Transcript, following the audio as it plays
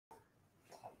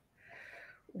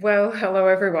Well, hello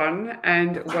everyone,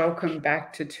 and welcome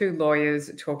back to Two Lawyers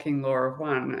Talking Law of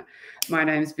One. My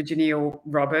name is Virginia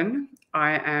Robin.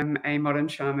 I am a modern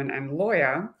shaman and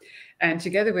lawyer, and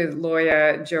together with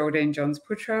lawyer Geraldine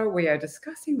Johns-Putra, we are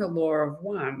discussing the law of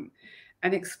one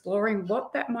and exploring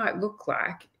what that might look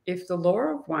like if the law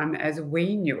of one as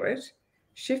we knew it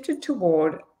shifted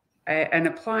toward an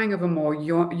applying of a more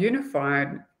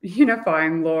unifying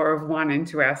law of one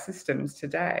into our systems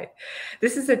today.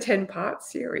 This is a 10-part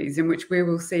series in which we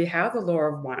will see how the law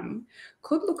of one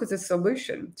could look as a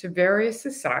solution to various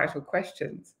societal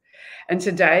questions. And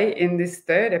today, in this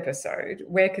third episode,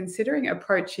 we're considering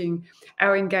approaching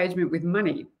our engagement with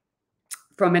money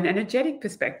from an energetic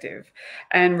perspective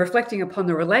and reflecting upon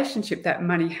the relationship that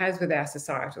money has with our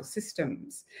societal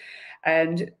systems.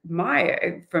 And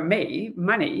for me,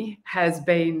 money has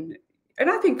been,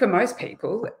 and I think for most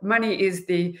people, money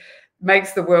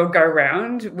makes the world go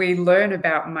round. We learn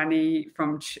about money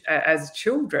as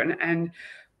children and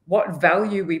what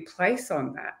value we place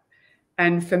on that.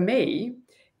 And for me,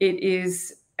 it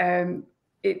is very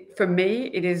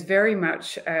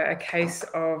much a case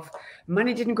of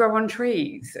money didn't grow on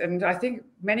trees. And I think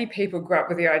many people grew up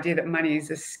with the idea that money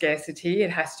is a scarcity. It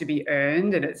has to be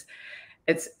earned, and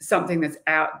it's something that's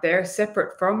out there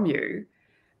separate from you,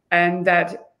 and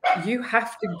that you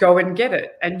have to go and get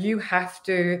it, and you have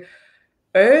to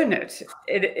earn it.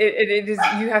 It is,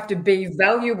 you have to be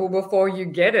valuable before you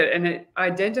get it, and it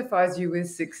identifies you with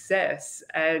success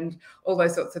and all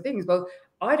those sorts of things. Well,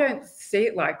 I don't see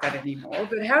it like that anymore.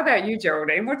 But how about you,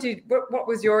 Geraldine? What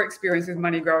was your experience with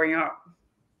money growing up?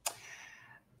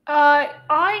 I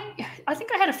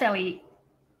think I had a fairly,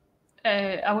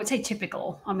 I would say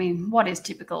typical. I mean, what is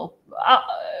typical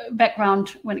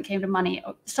background when it came to money?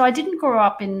 So I didn't grow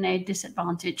up in a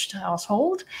disadvantaged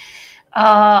household.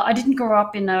 I didn't grow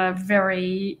up in a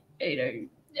very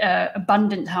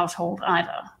abundant household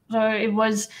either. So it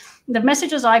was, the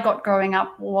messages I got growing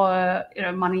up were,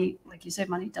 money, like you said,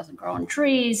 money doesn't grow on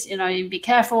trees. You be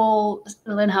careful,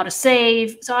 learn how to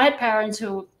save. So I had parents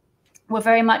who were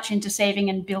very much into saving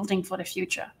and building for the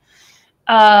future.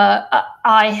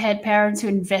 I had parents who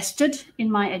invested in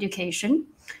my education,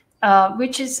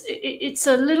 which it's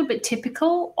a little bit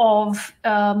typical of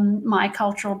my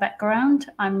cultural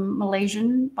background. I'm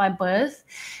Malaysian by birth.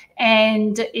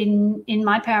 And in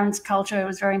my parents' culture, it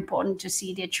was very important to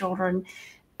see their children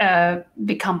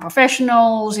become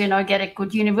professionals, get a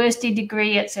good university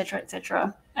degree, etc.,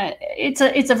 etc.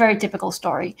 It's a very typical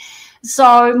story.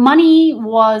 So money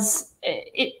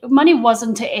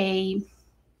wasn't an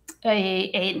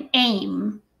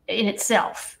aim in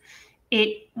itself.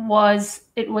 It was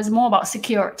more about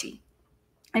security.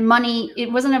 And money,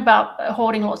 it wasn't about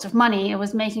hoarding lots of money. It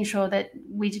was making sure that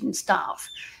we didn't starve.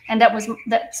 And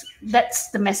that's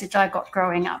the message I got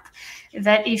growing up,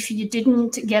 that if you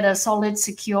didn't get a solid,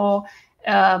 secure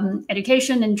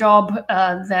education and job,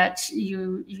 that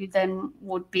you then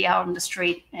would be out on the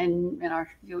street. And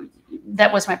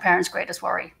that was my parents' greatest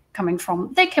worry. They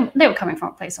were coming from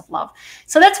a place of love.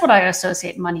 So that's what I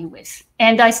associate money with.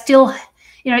 And I still,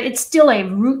 it's still a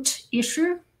root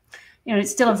issue.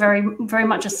 It's still a very, very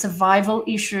much a survival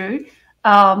issue,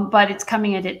 but it's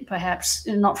coming at it perhaps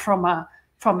not from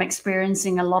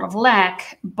experiencing a lot of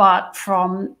lack, but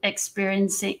from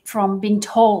being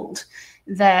told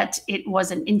that it was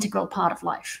an integral part of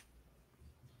life.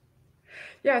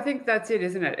 Yeah, I think that's it,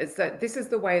 isn't it? It's that this is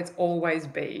the way it's always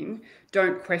been.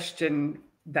 Don't question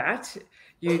that.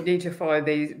 You need to follow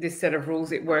this set of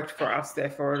rules. It worked for us,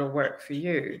 therefore it'll work for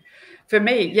you. For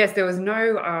me, yes, there was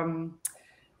no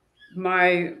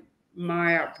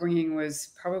my upbringing was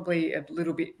probably a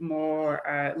little bit more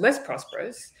less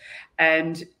prosperous,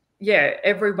 and yeah,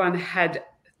 everyone had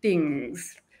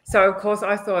things. So of course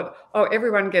I thought, oh,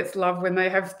 everyone gets love when they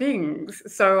have things,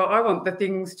 so I want the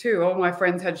things too. All my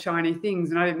friends had shiny things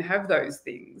and I didn't have those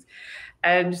things,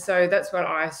 and so that's what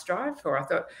I strived for. I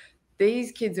thought,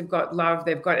 these kids have got love,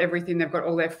 they've got everything, they've got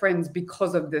all their friends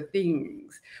because of the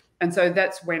things. And so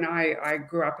that's when I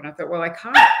grew up, and I thought, well, I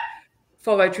can't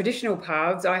follow traditional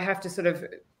paths. I have to sort of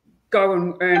go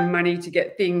and earn money to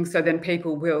get things, so then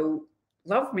people will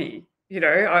love me.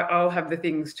 I'll have the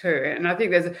things too. And I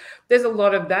think there's a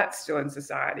lot of that still in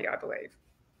society, I believe.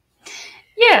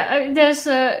 Yeah, there's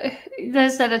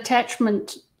that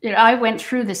attachment. I went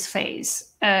through this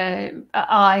phase.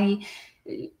 My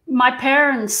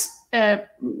parents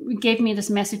gave me this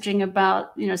messaging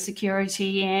about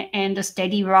security and a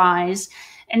steady rise,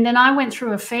 and then I went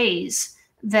through a phase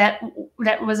that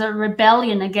was a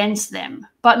rebellion against them,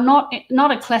 but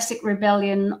not a classic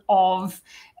rebellion of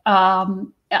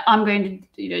I'm going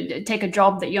to take a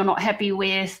job that you're not happy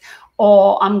with,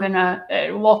 or I'm going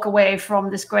to walk away from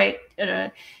this great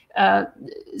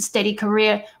steady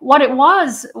career. What it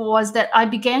was that I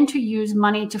began to use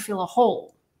money to fill a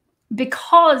hole,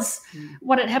 because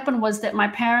what had happened was that my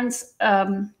parents,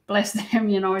 bless them,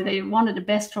 they wanted the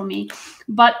best for me,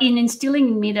 but in instilling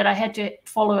in me that I had to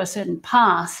follow a certain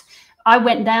path, I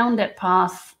went down that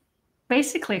path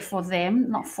basically for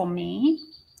them, not for me,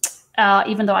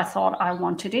 even though I thought I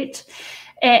wanted it.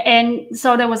 And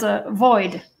so there was a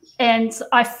void, and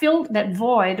I filled that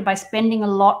void by spending a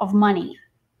lot of money.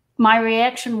 My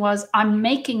reaction was, I'm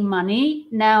making money,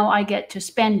 now I get to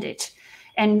spend it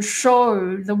and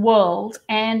show the world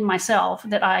and myself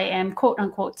that I am quote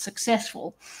unquote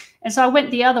successful. And so I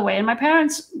went the other way, and my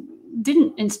parents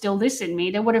didn't instill this in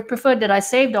me. They would have preferred that I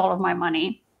saved all of my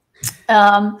money.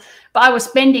 But I was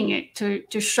spending it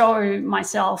to show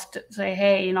myself, to say,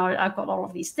 hey, I've got all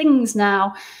of these things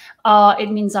now.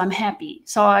 It means I'm happy.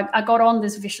 So I got on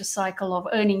this vicious cycle of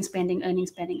earning, spending,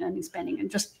 and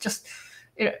just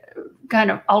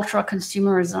kind of ultra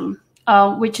consumerism,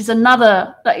 which is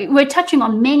another. We're touching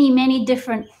on many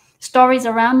different stories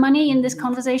around money in this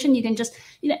conversation. You can just,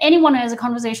 anyone who has a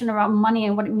conversation around money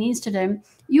and what it means to them,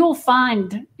 you'll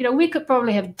find, we could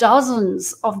probably have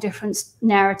dozens of different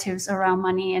narratives around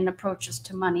money and approaches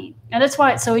to money. And that's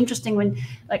why it's so interesting when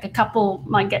like a couple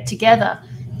might get together,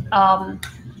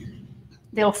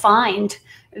 they'll find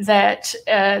that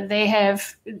they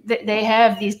have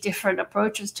these different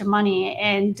approaches to money,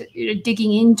 and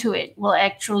digging into it will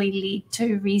actually lead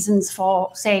to reasons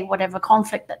for, say, whatever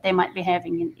conflict that they might be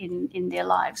having in their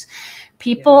lives.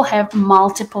 People have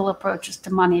multiple approaches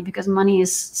to money because money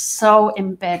is so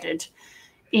embedded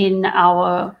in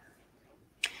our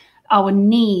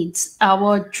needs,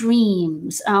 our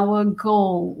dreams, our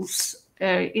goals.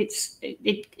 It's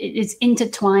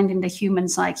intertwined in the human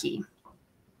psyche.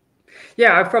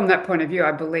 Yeah, from that point of view,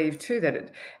 I believe too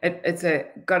that it's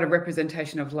got a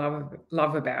representation of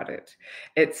love about it.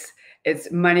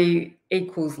 It's money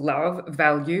equals love,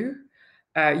 value.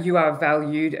 You are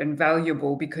valued and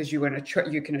valuable because you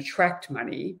can attract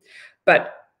money.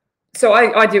 But so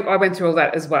I went through all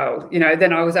that as well.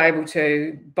 Then I was able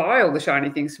to buy all the shiny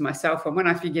things for myself. And when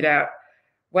I figured out,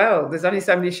 well, there's only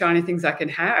so many shiny things I can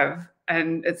have,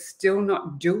 and it's still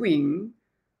not doing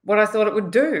what I thought it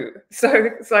would do. So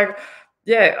it's like,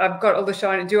 yeah, I've got all the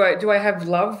shiny. Do I have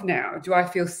love now? Do I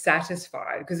feel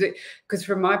satisfied? Because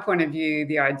from my point of view,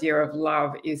 the idea of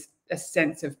love is a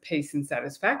sense of peace and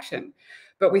satisfaction.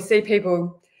 But we see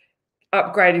people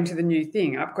upgrading to the new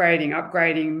thing,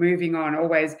 upgrading, moving on,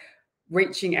 always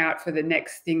reaching out for the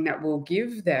next thing that will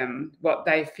give them what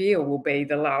they feel will be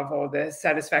the love or the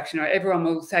satisfaction. Or everyone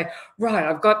will say, right,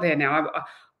 I've got there now.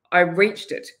 I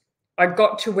reached it. I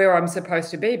got to where I'm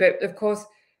supposed to be. But of course,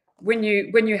 when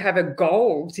you have a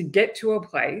goal to get to a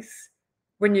place,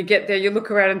 when you get there, you look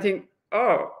around and think,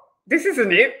 oh, this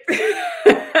isn't it.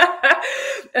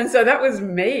 And so that was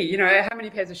me. How many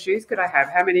pairs of shoes could I have?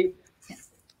 How many,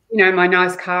 my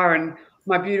nice car and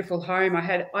my beautiful home. I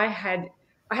had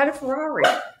a Ferrari.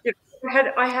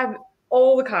 I have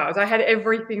all the cars. I had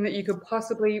everything that you could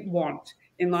possibly want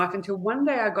in life, until one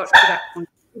day I got to that point.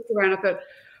 I looked around, I thought,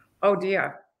 oh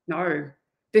dear, no.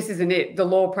 This isn't it. The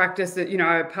law practice,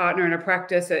 a partner in a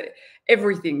practice,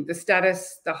 everything, the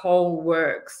status, the whole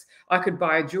works. I could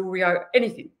buy a jewelry,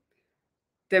 anything.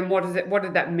 Then what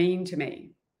did that mean to me?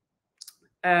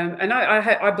 And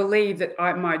I believe that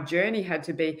my journey had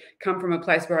to come from a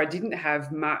place where I didn't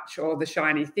have much or the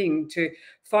shiny thing, to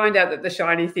find out that the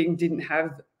shiny thing didn't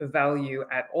have the value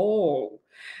at all.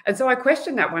 And so I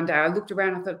questioned that one day. I looked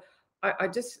around, I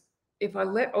thought, if I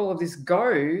let all of this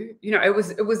go, it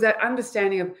was that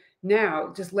understanding of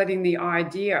now just letting the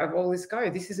idea of all this go.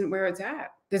 This isn't where it's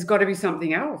at. There's got to be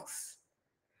something else.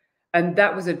 And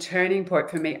that was a turning point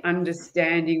for me,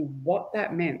 understanding what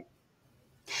that meant.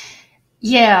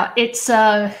 Yeah, it's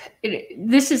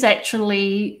this is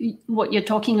actually what you're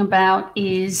talking about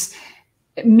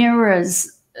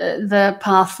mirrors the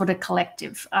path for the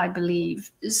collective, I believe.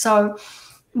 So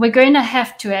we're going to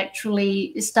have to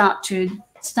actually start to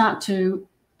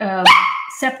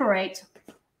separate.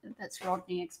 That's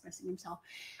Rodney expressing himself.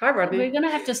 Hi, Rodney. We're going to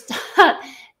have to start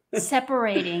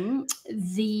separating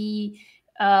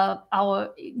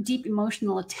our deep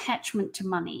emotional attachment to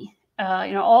money.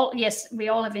 Yes, we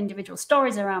all have individual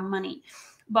stories around money,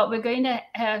 but we're going to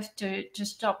have to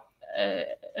stop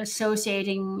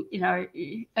associating, our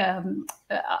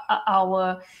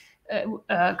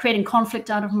creating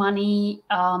conflict out of money,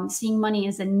 seeing money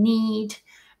as a need,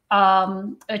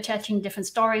 attaching different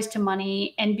stories to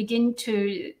money, and begin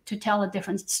to tell a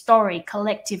different story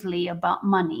collectively about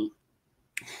money.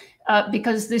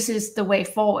 Because this is the way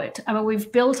forward. I mean,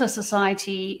 we've built a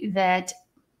society that,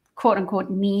 quote unquote,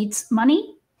 needs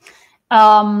money.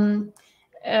 And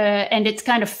it's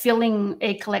kind of filling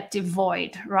a collective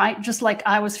void, right? Just like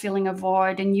I was filling a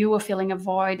void and you were filling a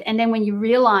void. And then when you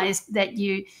realized that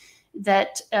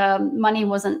money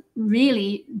wasn't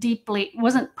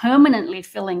permanently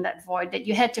filling that void, that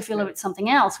you had to fill it with something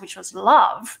else, which was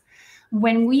love.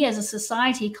 When we as a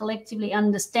society collectively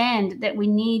understand that we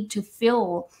need to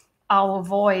fill our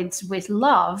voids with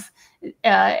love,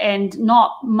 and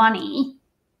not money,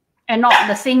 and not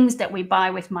the things that we buy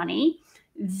with money,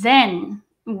 then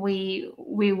we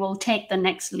will take the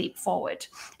next leap forward.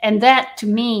 And that, to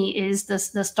me, is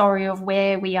the story of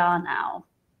where we are now.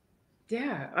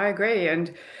 Yeah, I agree.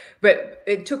 But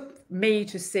it took me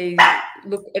to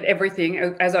look at everything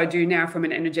as I do now from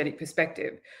an energetic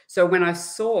perspective. So when I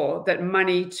saw that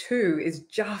money too is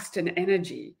just an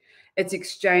energy, it's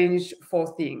exchanged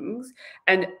for things.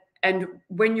 And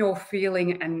when you're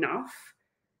feeling enough,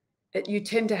 you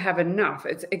tend to have enough.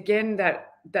 It's again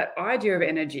that idea of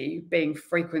energy being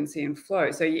frequency and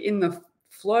flow. So you're in the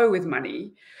flow with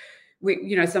money.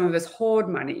 Some of us hoard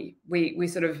money. We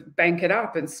sort of bank it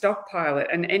up and stockpile it,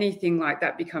 and anything like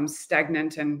that becomes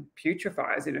stagnant and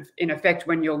putrefies in effect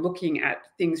when you're looking at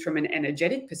things from an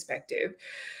energetic perspective.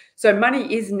 So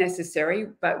money is necessary,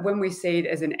 but when we see it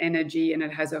as an energy and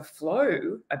it has a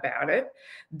flow about it,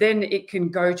 then it can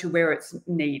go to where it's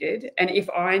needed. And if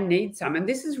I need some, and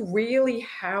this is really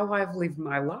how I've lived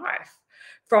my life,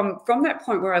 from that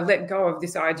point where I let go of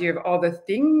this idea of, the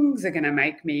things are going to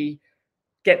make me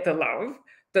get the love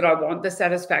that I want, the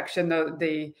satisfaction,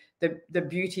 the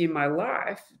beauty in my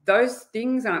life. Those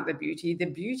things aren't the beauty. The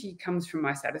beauty comes from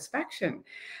my satisfaction.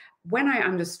 When I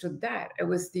understood that, it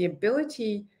was the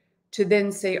ability to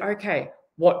then see, okay,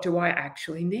 what do I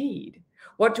actually need?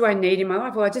 What do I need in my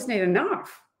life? Well, I just need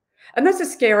enough. And that's a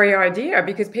scary idea,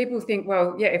 because people think,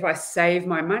 well, yeah, if I save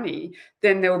my money,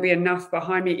 then there will be enough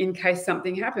behind me in case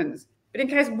something happens. But in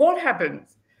case what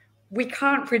happens? We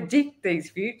can't predict these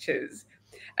futures.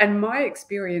 And my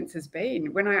experience has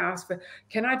been, when I ask for,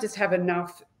 can I just have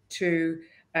enough to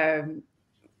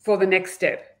for the next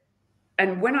step?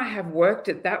 And when I have worked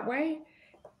it that way,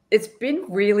 it's been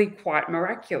really quite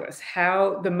miraculous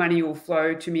how the money will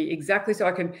flow to me exactly. So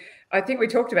I think we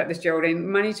talked about this, Geraldine,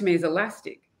 money to me is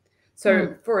elastic.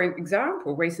 So for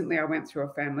example, recently I went through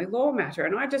a family law matter,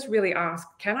 and I just really asked,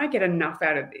 can I get enough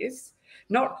out of this?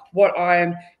 Not what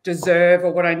I deserve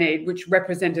or what I need, which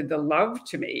represented the love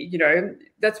to me.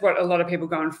 That's what a lot of people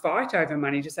go and fight over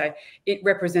money, to say it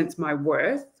represents my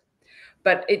worth,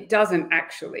 but it doesn't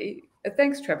actually.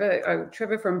 Thanks, Trevor.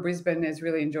 Trevor from Brisbane is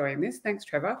really enjoying this. Thanks,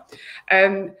 Trevor.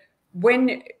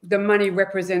 When the money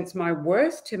represents my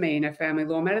worth to me in a family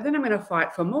law matter, then I'm going to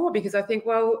fight for more, because I think,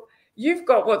 well, you've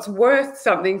got what's worth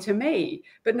something to me.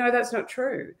 But no, that's not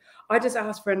true. I just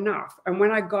asked for enough. And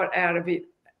when I got out of it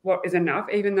what is enough,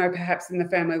 even though perhaps in the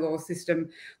family law system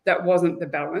that wasn't the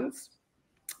balance,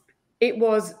 it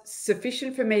was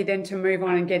sufficient for me then to move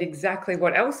on and get exactly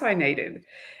what else I needed.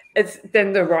 It's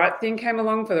then the right thing came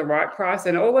along for the right price,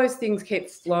 and all those things kept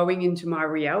flowing into my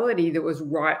reality that was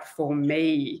right for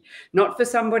me, not for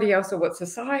somebody else or what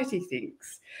society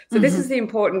thinks. So this is the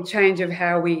important change of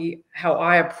how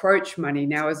I approach money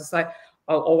now. Is it's like,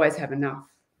 I'll always have enough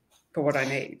for what I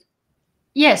need.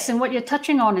 Yes, and what you're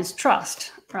touching on is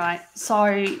trust, right?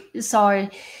 So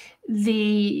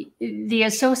the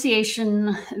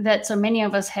association that so many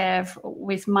of us have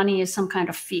with money is some kind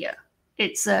of fear.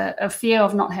 It's a fear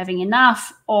of not having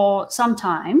enough, or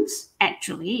sometimes,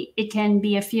 actually, it can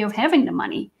be a fear of having the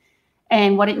money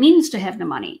and what it means to have the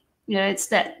money. It's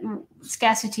that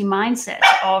scarcity mindset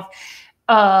of,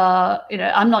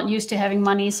 I'm not used to having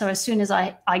money, so as soon as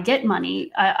I get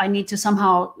money, I need to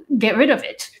somehow get rid of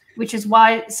it, which is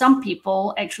why some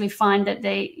people actually find that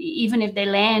even if they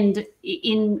land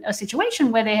in a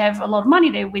situation where they have a lot of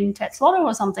money, they win TEDx'er Lotto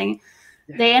or something,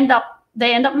 they end up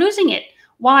losing it.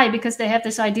 Why? Because they have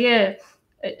this idea,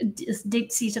 this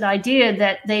deep-seated idea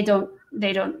that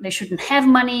they shouldn't have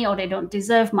money, or they don't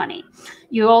deserve money.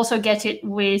 You also get it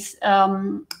with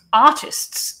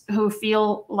artists who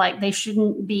feel like they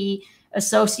shouldn't be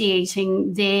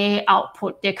associating their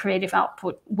output, their creative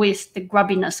output, with the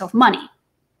grubbiness of money.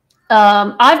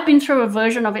 I've been through a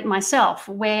version of it myself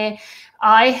where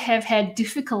I have had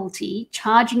difficulty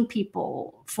charging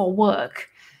people for work,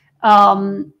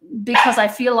 because I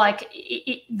feel like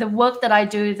the work that I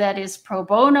do that is pro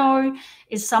bono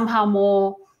is somehow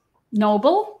more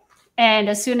noble And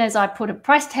as soon as I put a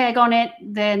price tag on it,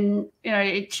 then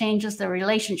it changes the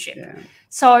relationship. Yeah.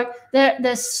 So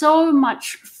there's so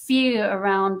much fear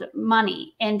around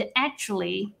money, and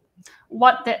actually,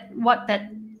 what that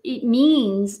it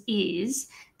means is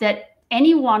that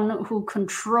anyone who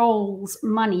controls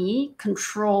money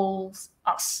controls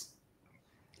us.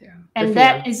 Yeah. And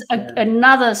that is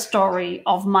another story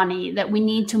of money that we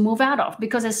need to move out of,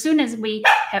 because as soon as we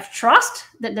have trust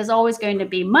that there's always going to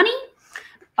be money,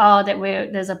 that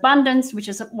there's abundance, which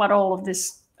is what all of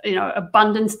this,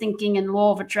 abundance thinking and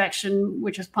law of attraction,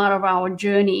 which is part of our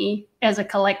journey as a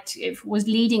collective, was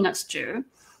leading us to.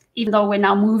 Even though we're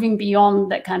now moving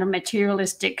beyond that kind of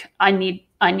materialistic, I need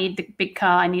the big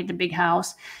car, I need the big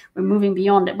house. We're moving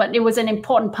beyond it. But it was an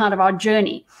important part of our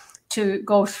journey to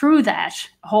go through that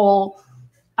whole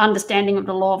understanding of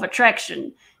the law of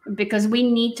attraction, because we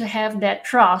need to have that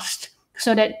trust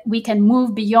so that we can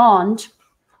move beyond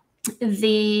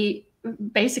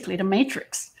basically the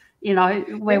matrix,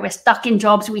 where we're stuck in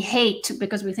jobs we hate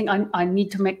because we think I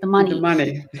need to make the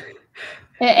money.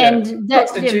 And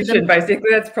prostitution, basically,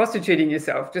 that's prostituting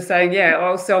yourself. Just saying,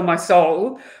 I'll sell my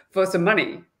soul for some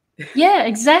money. Yeah,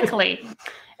 exactly.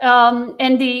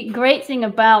 And the great thing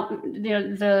about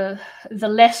the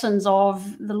lessons of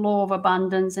the law of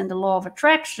abundance and the law of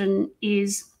attraction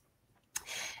is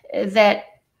that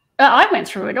I went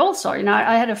through it also.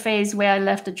 I had a phase where I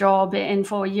left a job, and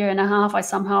for a year and a half, I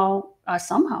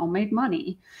somehow made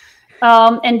money.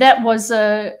 And that was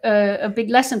a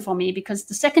big lesson for me, because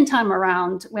the second time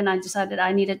around, when I decided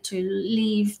I needed to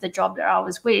leave the job that I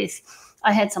was with,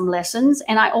 I had some lessons,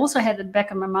 and I also had at the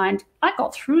back of my mind, I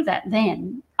got through that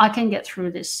then. I can get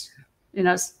through this.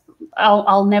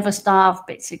 I'll never starve,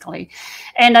 basically.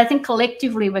 And I think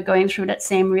collectively we're going through that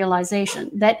same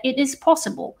realization that it is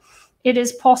possible. It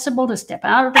is possible to step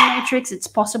out of the matrix. It's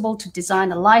possible to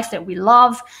design a life that we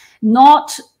love,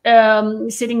 not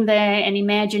sitting there and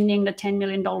imagining the $10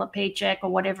 million paycheck or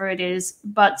whatever it is,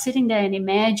 but sitting there and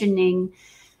imagining,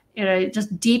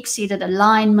 just deep-seated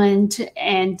alignment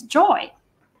and joy.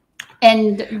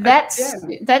 And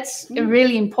that's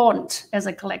really important as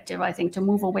a collective, I think, to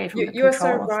move away from the control of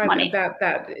money. You're so right about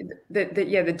that.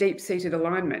 The deep-seated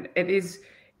alignment. It is.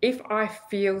 If I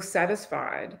feel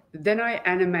satisfied, then I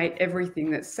animate everything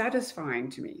that's satisfying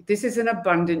to me. This is an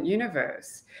abundant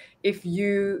universe. If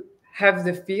you have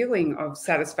the feeling of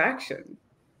satisfaction,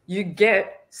 you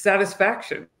get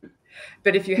satisfaction.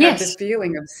 But if you have the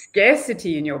feeling of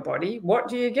scarcity in your body, what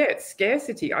do you get?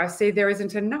 Scarcity. I see there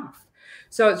isn't enough.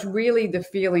 So it's really the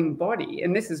feeling body.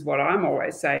 And this is what I'm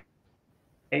always saying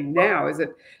now, is that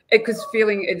because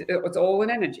feeling, it's all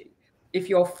an energy. If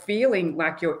you're feeling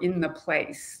like you're in the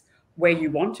place where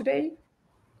you want to be,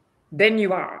 then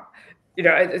you are.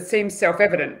 It seems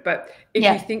self-evident, but if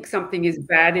you think something is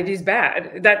bad, it is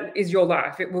bad. That is your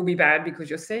life. It will be bad because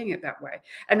you're seeing it that way.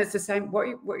 And it's the same, what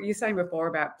you're saying before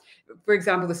about, for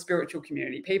example, the spiritual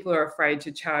community. People are afraid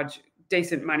to charge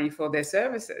decent money for their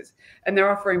services, and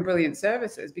they're offering brilliant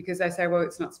services because they say, well,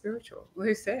 it's not spiritual. Well,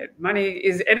 who said? Money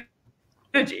is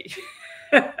energy.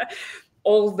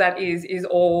 All that is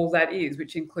all that is,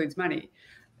 which includes money.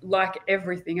 Like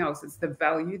everything else, it's the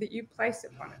value that you place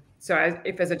upon it. So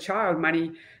if as a child,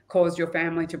 money caused your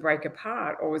family to break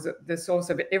apart, or was it the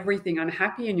source of everything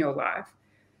unhappy in your life,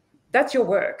 that's your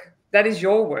work. That is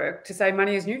your work to say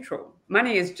money is neutral.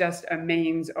 Money is just a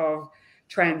means of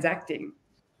transacting.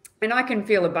 And I can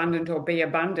feel abundant or be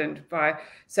abundant by,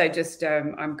 say, just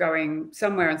I'm going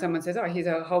somewhere and someone says, oh, here's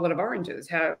a whole lot of oranges.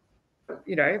 How,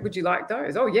 would you like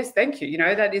those? Oh, yes, thank you.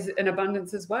 That is an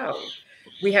abundance as well.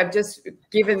 We have just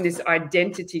given this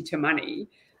identity to money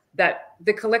that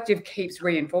the collective keeps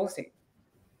reinforcing.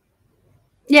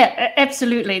 Yeah,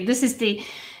 absolutely. This is the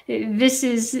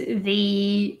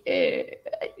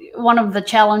one of the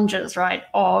challenges, right,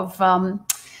 of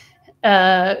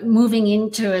moving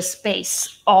into a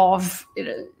space of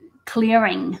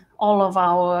clearing all of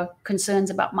our concerns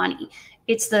about money.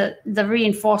 It's the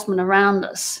reinforcement around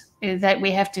us that we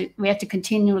have to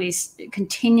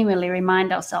continually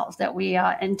remind ourselves that we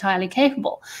are entirely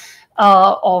capable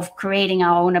of creating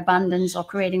our own abundance, or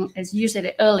creating, as you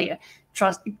said earlier,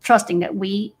 trusting that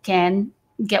we can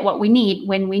get what we need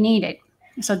when we need it.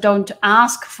 So don't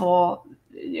ask for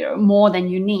more than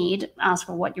you need. Ask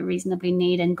for what you reasonably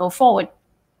need and go forward.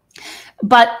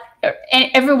 But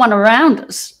everyone around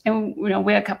us, and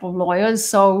we're a couple of lawyers,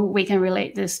 so we can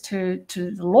relate this to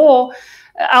the law.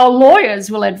 Our lawyers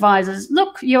will advise us,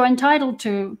 look, you're entitled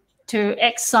to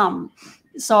X sum,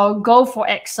 so go for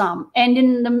X sum. And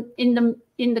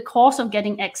in the course of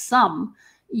getting X sum,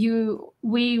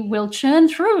 we will churn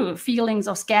through feelings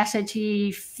of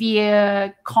scarcity,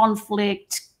 fear,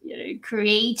 conflict,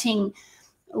 creating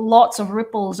lots of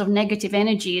ripples of negative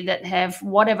energy that have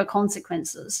whatever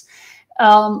consequences,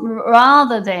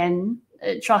 rather than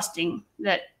trusting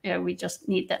that we just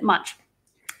need that much.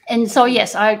 And so,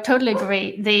 yes, I totally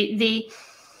agree.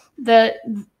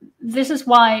 This is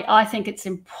why I think it's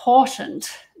important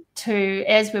to,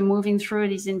 as we're moving through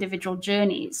these individual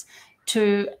journeys,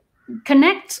 to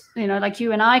connect, like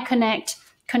you and I connect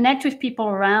with people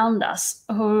around us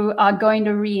who are going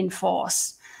to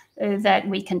reinforce that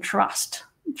we can trust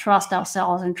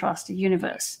ourselves and trust the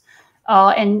universe,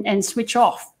 and switch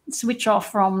off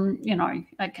from,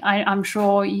 like I'm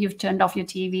sure you've turned off your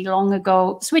TV long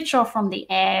ago. Switch off from the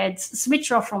ads,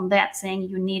 switch off from that saying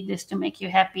you need this to make you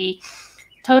happy.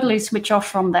 Totally switch off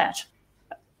from that.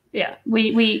 Yeah, we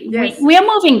are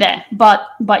moving there, but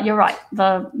you're right.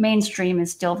 The mainstream is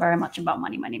still very much about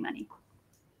money.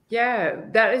 Yeah,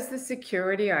 that is the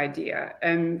security idea.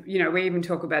 And, we even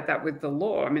talk about that with the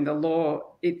law. I mean, the law,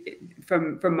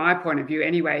 from my point of view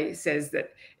anyway, says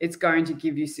that it's going to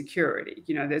give you security.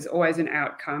 There's always an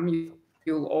outcome.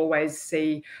 You'll always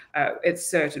see it's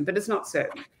certain, but it's not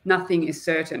certain. Nothing is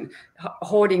certain.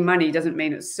 Hoarding money doesn't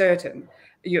mean it's certain.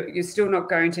 You're still not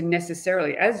going to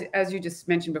necessarily, as you just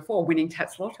mentioned before, winning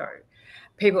Tats Lotto.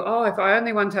 People, if I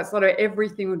only won Tats Lotto,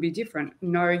 everything would be different.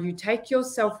 No, you take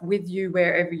yourself with you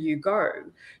wherever you go.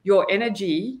 Your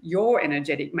energy, your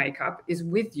energetic makeup is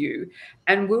with you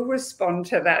and will respond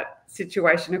to that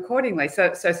situation accordingly.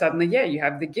 So suddenly, you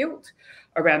have the guilt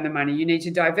around the money. You need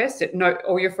to divest it. No,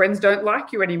 all your friends don't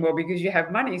like you anymore because you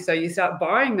have money. So you start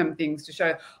buying them things to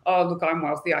show, oh, look, I'm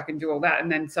wealthy, I can do all that.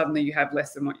 And then suddenly you have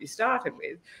less than what you started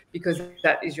with, because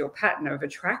that is your pattern of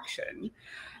attraction.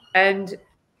 And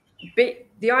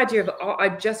the idea of, I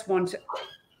just want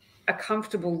a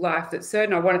comfortable life that's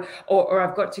certain. I want to, or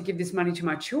I've got to give this money to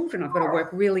my children. I've got to work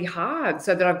really hard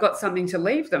so that I've got something to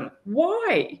leave them.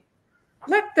 Why?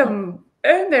 Let them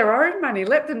earn their own money.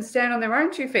 Let them stand on their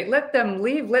own 2 feet. Let them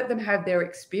live. Let them have their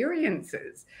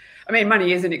experiences. I mean,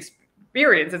 money is an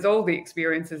experience. It's all the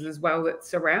experiences as well that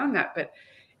surround that. But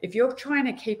if you're trying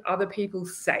to keep other people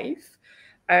safe,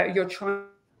 you're trying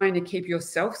to keep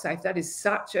yourself safe. That is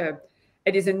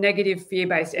it is a negative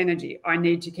fear-based energy. I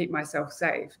need to keep myself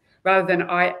safe rather than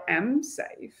I am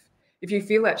safe. If you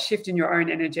feel that shift in your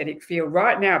own energetic field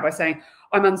right now by saying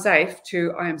I'm unsafe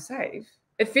to I am safe,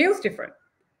 it feels different.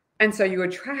 And so you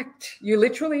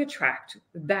literally attract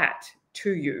that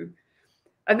to you.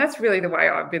 And that's really the way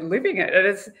I've been living it.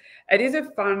 It is a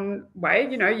fun way,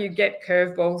 you get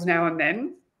curveballs now and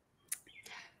then.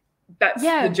 That's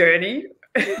the journey.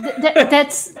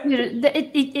 That's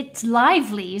it's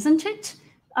lively, isn't it?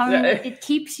 I mean, it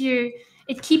keeps you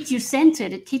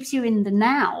centered. It keeps you in the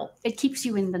now.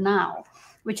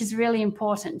 Which is really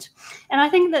important. And I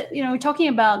think that we're talking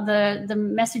about the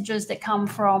messages that come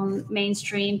from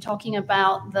mainstream, talking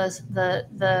about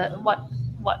the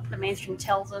what the mainstream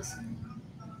tells us.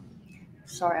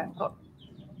 Sorry, I've got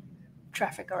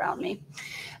traffic around me.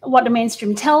 What the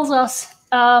mainstream tells us.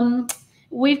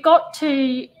 We've got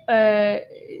to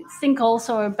think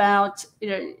also about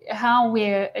how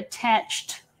we're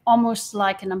attached, almost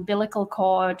like an umbilical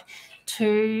cord,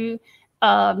 to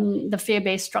the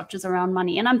fear-based structures around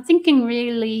money. And I'm thinking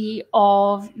really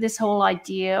of this whole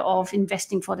idea of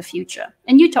investing for the future.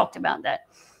 And you talked about that.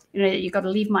 You've got to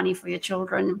leave money for your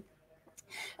children.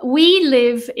 We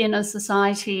live in a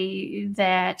society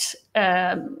that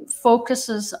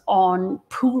focuses on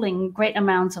pooling great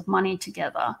amounts of money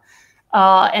together.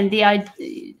 And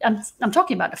I'm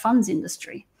talking about the funds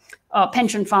industry,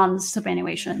 pension funds,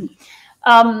 superannuation.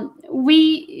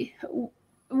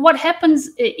 What happens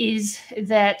is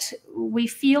that we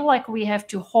feel like we have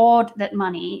to hoard that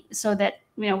money so that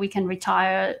we can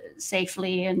retire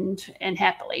safely and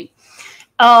happily.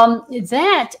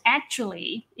 That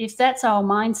actually, if that's our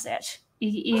mindset,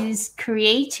 is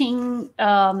creating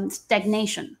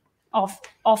stagnation of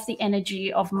the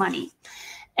energy of money.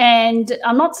 And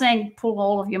I'm not saying pull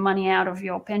all of your money out of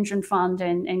your pension fund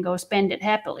and go spend it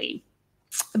happily.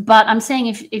 But I'm saying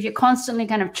if you're constantly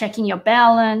kind of checking your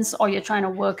balance, or you're trying to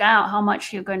work out how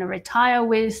much you're going to retire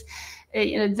with,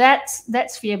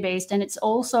 that's fear-based, and it's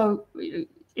also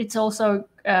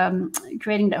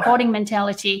creating the hoarding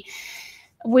mentality.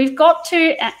 We've got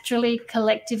to actually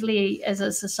collectively, as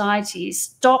a society,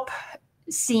 stop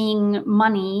seeing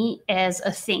money as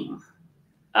a thing,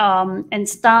 and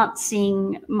start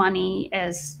seeing money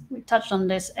as, we touched on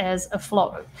this, as a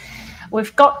flow.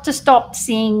 We've got to stop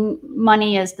seeing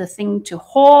money as the thing to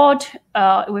hoard.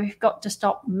 We've got to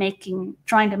stop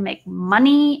trying to make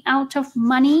money out of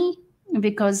money,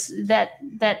 because that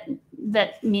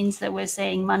that means that we're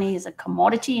saying money is a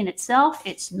commodity in itself.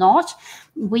 It's not.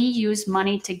 We use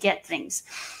money to get things.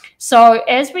 So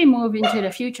as we move into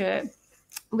the future,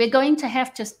 we're going to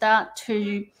have to start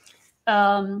to,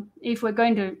 if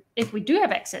we do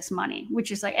have excess money,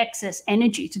 which is like excess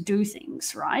energy to do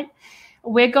things, right?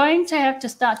 We're going to have to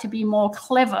start to be more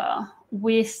clever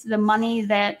with the money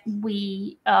that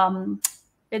we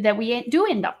do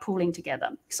end up pooling together.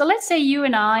 So let's say you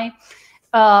and I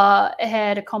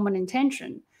had a common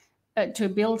intention to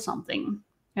build something,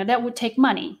 and that would take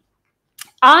money.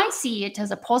 I see it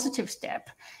as a positive step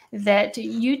that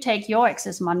you take your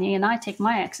excess money and I take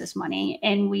my excess money,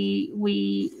 and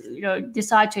we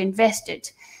decide to invest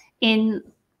it in,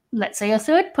 let's say, a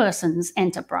third person's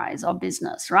enterprise or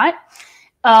business, right?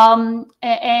 And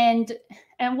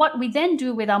what we then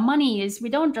do with our money is we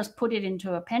don't just put it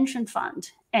into a pension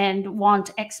fund and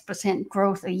want X%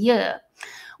 growth a year.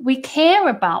 We care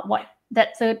about what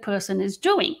that third person is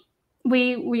doing.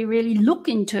 We really look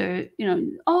into,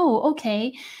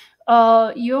 okay,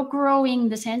 you're growing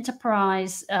this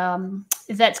enterprise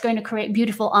that's going to create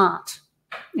beautiful art.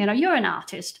 You're an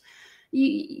artist.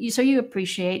 So you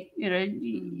appreciate,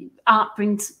 art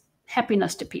brings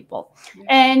happiness to people. Yeah.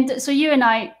 And so you and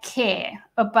I care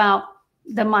about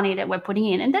the money that we're putting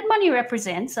in. And that money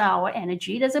represents our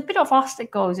energy. There's a bit of us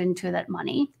that goes into that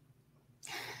money.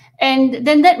 And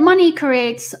then that money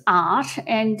creates art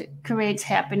and creates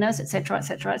happiness, et cetera, et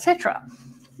cetera, et cetera.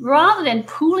 Rather than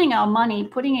pooling our money,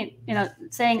 putting it,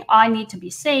 saying, I need to be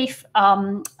safe.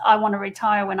 I want to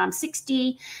retire when I'm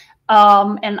 60.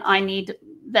 And I need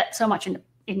that so much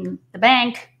in the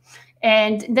bank.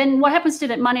 And then what happens to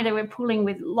that money that we're pooling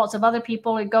with lots of other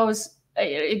people? It goes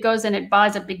and it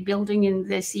buys a big building in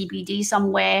the CBD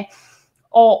somewhere,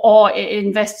 or it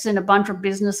invests in a bunch of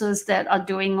businesses that are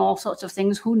doing all sorts of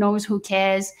things. Who knows? Who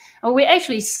cares? And we're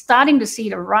actually starting to see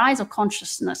the rise of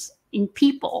consciousness in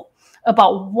people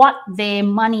about what their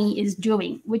money is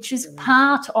doing, which is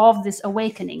part of this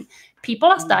awakening. People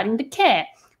are starting to care.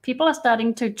 People are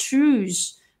starting to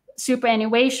choose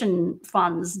superannuation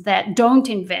funds that don't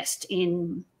invest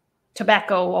in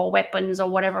tobacco or weapons or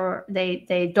whatever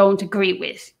they don't agree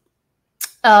with.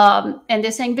 And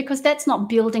they're saying, because that's not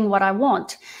building what I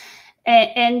want.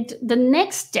 And the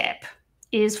next step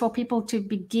is for people to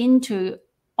begin to,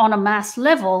 on a mass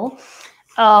level,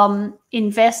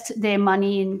 invest their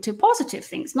money into positive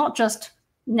things, not just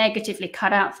negatively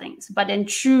cut out things, but then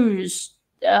choose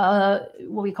what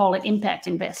we call it impact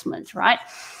investment, right?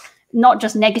 Not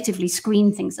just negatively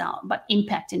screen things out, but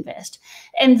impact invest.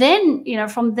 And then,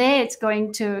 from there, it's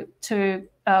going to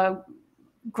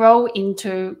grow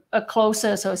into a closer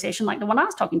association like the one I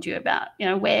was talking to you about,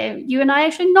 where you and I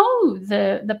actually know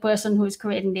the person who's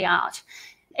creating the art.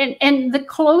 And the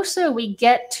closer we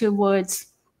get towards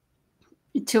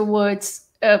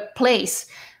a place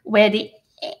where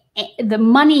the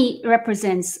money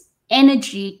represents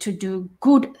energy to do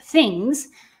good things,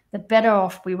 the better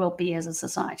off we will be as a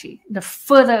society. The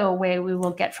further away we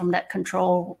will get from that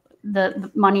control,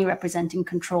 the money representing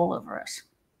control over us.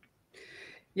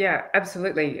 Yeah,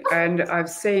 absolutely. And I've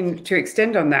seen, to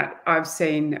extend on that, I've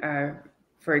seen,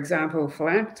 for example,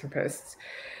 philanthropists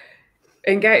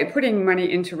putting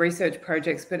money into research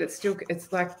projects, but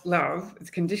it's like love, it's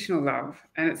conditional love.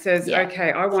 And it says,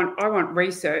 okay, I want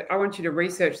research, I want you to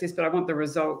research this, but I want the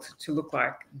result to look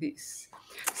like this,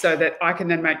 so that I can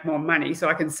then make more money, so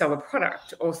I can sell a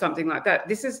product or something like that.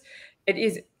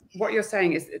 What you're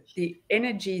saying is that the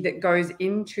energy that goes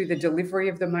into the delivery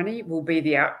of the money will be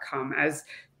the outcome. As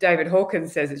David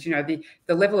Hawkins says, it's,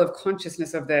 the level of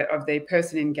consciousness of the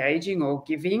person engaging or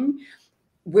giving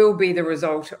will be the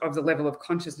result of the level of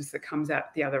consciousness that comes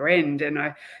out the other end. And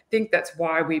I think that's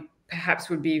why we perhaps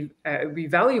would be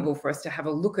valuable for us to have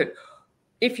a look at,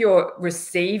 if you're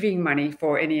receiving money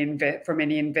from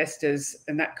any investors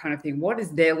and that kind of thing, what is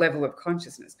their level of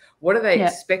consciousness? What are they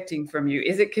expecting from you?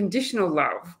 Is it conditional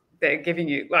love they're giving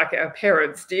you, like our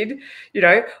parents did?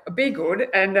 Be good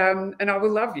and I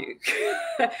will love you.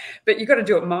 But you've got to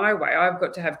do it my way. I've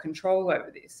got to have control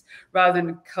over this, rather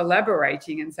than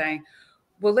collaborating and saying,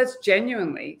 well, let's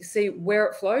genuinely see where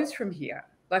it flows from here.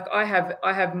 Like I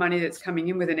have money that's coming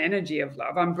in with an energy of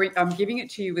love. I'm giving it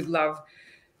to you with love.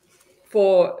 I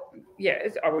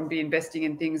wouldn't be investing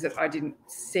in things that I didn't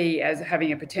see as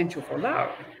having a potential for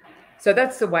love. So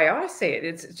that's the way I see it.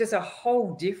 It's just a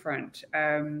whole different,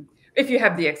 if you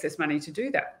have the excess money to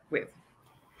do that with.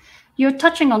 You're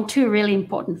touching on two really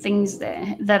important things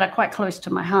there that are quite close to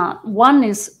my heart. One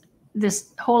is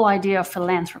this whole idea of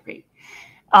philanthropy.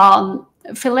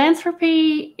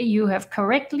 Philanthropy, you have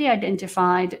correctly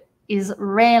identified, is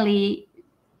rarely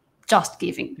just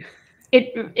giving.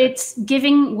 It's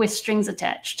giving with strings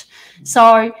attached.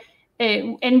 So,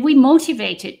 and we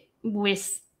motivate it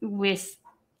with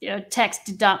tax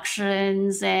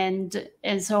deductions and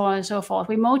so on and so forth.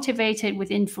 We motivate it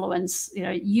with influence.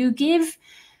 You give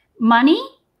money,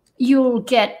 you'll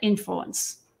get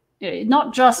influence.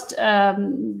 Not just you have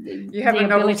the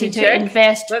ability to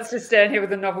invest. Let's just stand here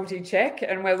with a novelty check,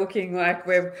 and we're looking like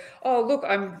look,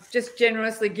 I'm just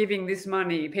generously giving this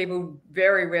money. People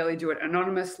very rarely do it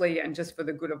anonymously and just for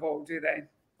the good of all, do they?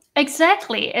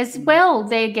 Exactly. As well,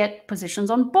 they get positions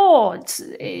on boards.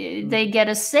 They get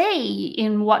a say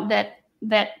in what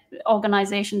that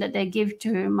organization that they give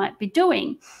to might be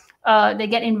doing. They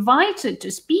get invited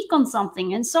to speak on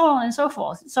something, and so on and so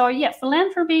forth. So yeah,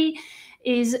 philanthropy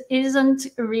isn't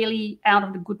really out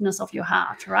of the goodness of your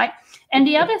heart, right? And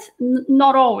the other,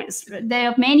 not always. There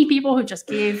are many people who just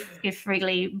give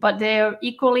freely, but there are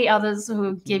equally others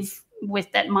who give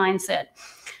with that mindset.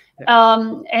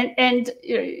 And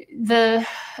the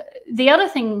other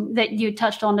thing that you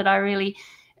touched on that I really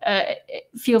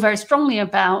feel very strongly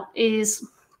about is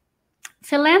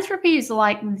philanthropy is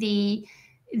like the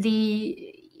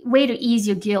way to ease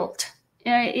your guilt.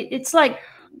 It's like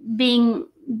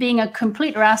being a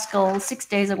complete rascal 6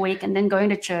 days a week and then going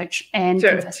to church and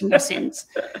confessing your sins.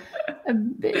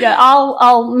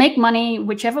 I'll make money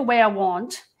whichever way I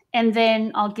want, and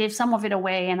then I'll give some of it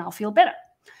away and I'll feel better.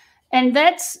 And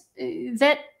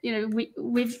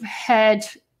we've had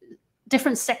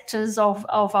different sectors of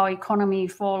our economy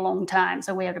for a long time.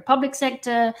 So we have the public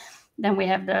sector, then we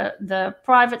have the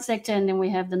private sector, and then we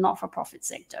have the not-for-profit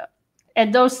sector.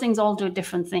 And those things all do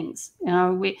different things.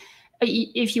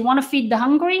 If you want to feed the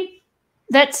hungry,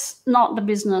 that's not the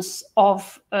business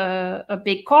of a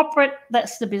big corporate.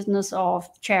 That's the business of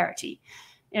charity.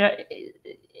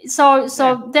 So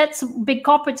that's big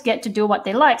corporates get to do what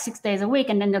they like 6 days a week,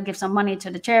 and then they'll give some money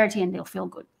to the charity and they'll feel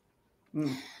good.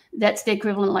 That's the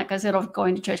equivalent, like I said, of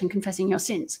going to church and confessing your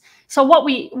sins. So what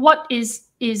is,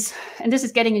 and this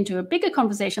is getting into a bigger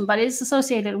conversation, but it's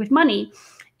associated with money.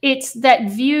 It's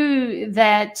that view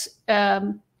that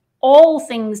all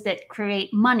things that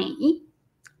create money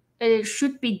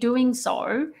should be doing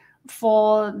so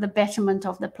for the betterment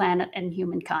of the planet and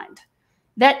humankind.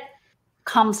 That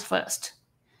comes first.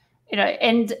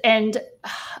 And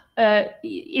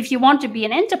if you want to be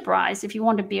an enterprise, if you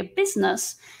want to be a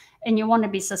business, and you want to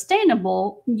be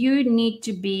sustainable, you need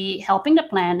to be helping the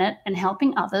planet and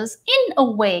helping others in a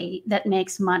way that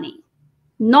makes money,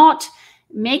 not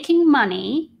making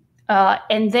money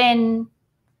and then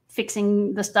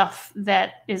fixing the stuff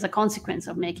that is a consequence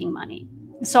of making money.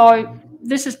 So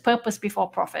this is purpose before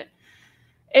profit.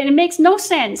 And it makes no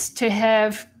sense to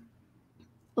have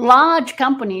large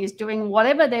companies doing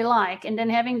whatever they like and then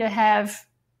having to have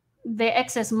their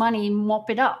excess money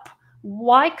mop it up.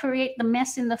 Why create the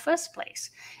mess in the first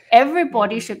place?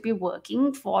 Everybody should be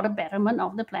working for the betterment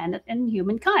of the planet and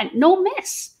humankind. No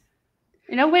mess.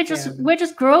 We're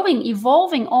just growing,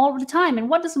 evolving all the time. And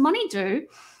what does money do?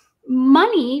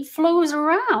 Money flows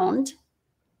around,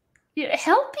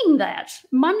 helping that.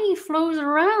 Money flows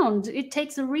around. It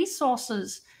takes the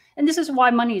resources. And this is why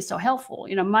money is so helpful.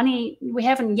 Money, we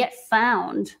haven't yet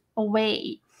found a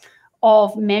way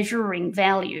of measuring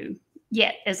value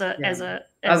yet as a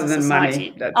other than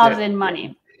society. Money. Other than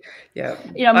money. Yeah.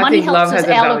 Money helps us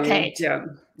allocate. Yeah.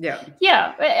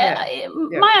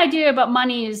 My idea about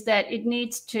money is that it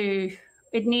needs to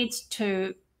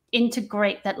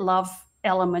integrate that love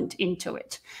element into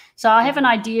it. So I have an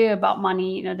idea about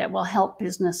money, that will help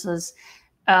businesses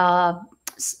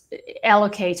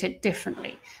allocate it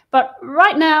differently. But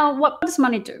right now, what does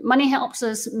money do? Money helps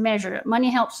us measure. Money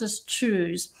helps us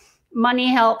choose.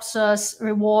 Money helps us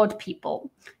reward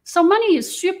people. So money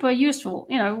is super useful.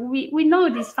 We know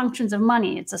these functions of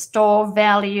money. It's a store of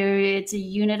value. It's a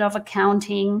unit of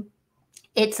accounting.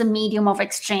 It's a medium of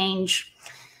exchange.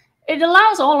 It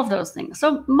allows all of those things.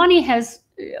 So money has,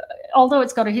 although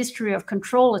it's got a history of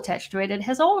control attached to it, it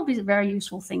has all of these very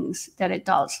useful things that it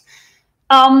does.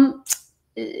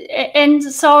 And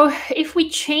so if we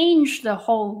change the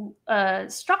whole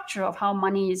structure of how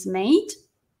money is made,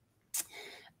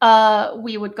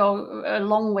 we would go a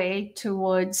long way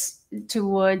towards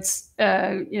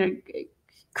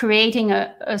creating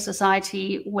a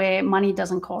society where money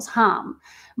doesn't cause harm.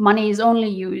 Money is only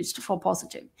used for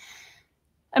positive.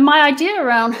 And my idea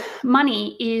around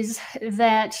money is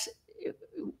that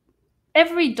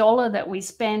every dollar that we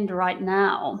spend right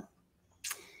now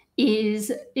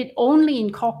it only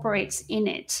incorporates in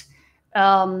it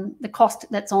the cost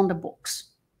that's on the books.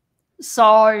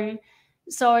 So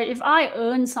if I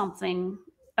earn something,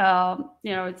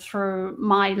 through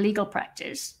my legal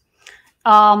practice,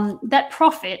 that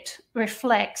profit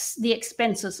reflects the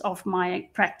expenses of my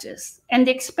practice. And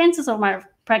the expenses of my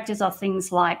practice are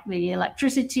things like the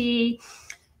electricity,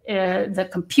 the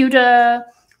computer,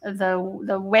 the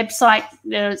website,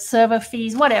 the server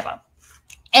fees, whatever.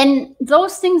 And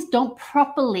those things don't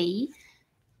properly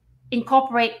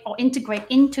incorporate or integrate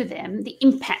into them the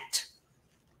impact.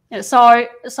 So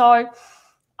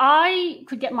I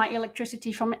could get my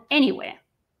electricity from anywhere.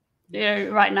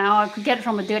 Right now, I could get it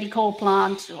from a dirty coal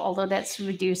plant, although that's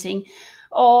reducing,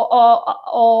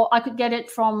 or I could get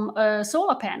it from a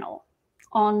solar panel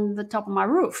on the top of my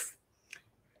roof.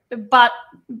 But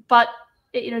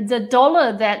the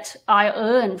dollar that I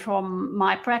earn from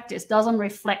my practice doesn't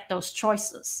reflect those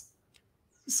choices.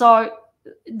 So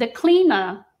the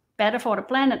cleaner, better for the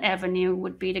planet avenue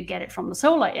would be to get it from the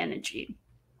solar energy.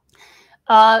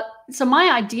 So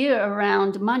my idea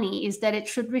around money is that it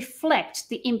should reflect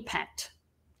the impact.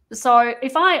 So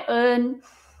if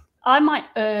I might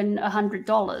earn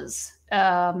 $100,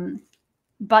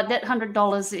 but that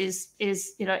 $100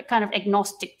 is kind of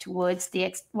agnostic towards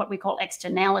what we call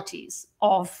externalities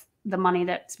of the money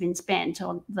that's been spent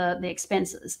on the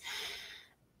expenses.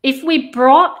 If we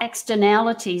brought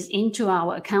externalities into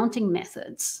our accounting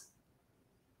methods,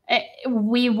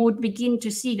 we would begin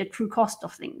to see the true cost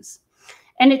of things.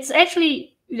 And it's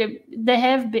actually, there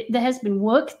has been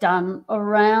work done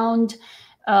around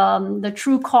the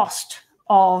true cost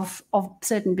of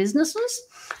certain businesses,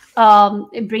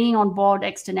 bringing on board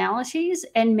externalities.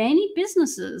 And many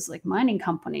businesses, like mining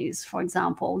companies, for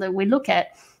example, that we look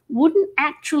at, wouldn't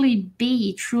actually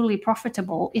be truly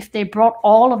profitable if they brought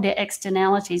all of their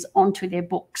externalities onto their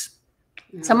books.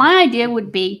 Mm. So my idea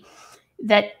would be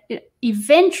that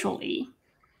eventually,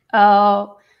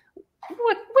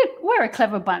 we're a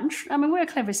clever bunch. I mean, we're a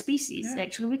clever species,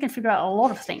 actually. We can figure out a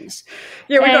lot of things.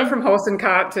 Yeah, we got from horse and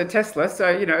cart to Tesla, so,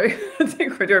 I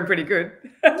think we're doing pretty good.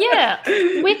 Yeah,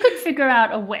 we could figure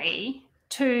out a way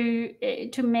to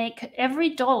make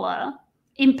every dollar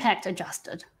impact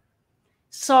adjusted,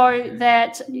 so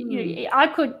that I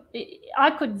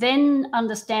could then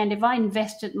understand if I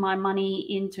invested my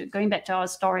money into, going back to our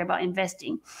story about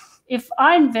investing, if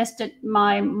I invested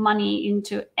my money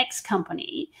into X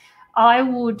company, I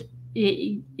would,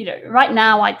 right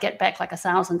now I'd get back like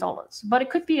 $1,000, but it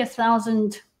could be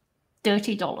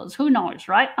 $1,030. Who knows,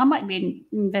 right? I might be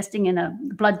investing in a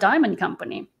blood diamond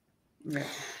company. Yeah.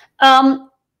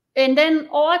 And then,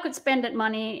 or I could spend that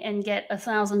money and get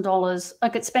 $1,000. I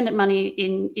could spend that money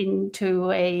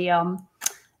into a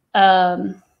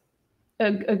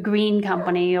green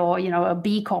company, or a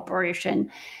B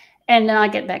corporation, and then I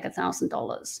get back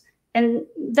 $1,000. And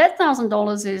that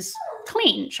 $1,000 is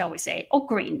clean, shall we say, or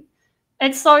green.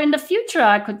 And so in the future,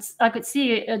 I could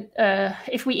see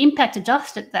if we impact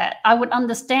adjusted that, I would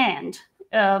understand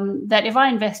that if I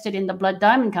invested in the blood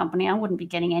diamond company, I wouldn't be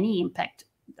getting any impact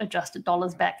adjusted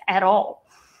dollars back at all.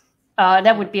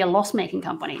 That would be a loss-making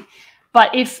company.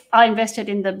 But if I invested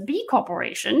in the B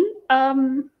corporation,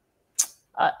 my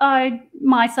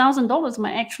 $1,000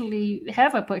 might actually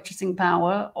have a purchasing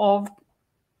power of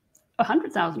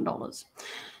 $100,000.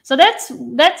 So that's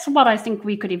what I think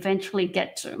we could eventually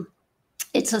get to.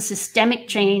 It's a systemic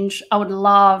change. I would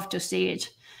love to see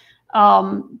it.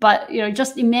 But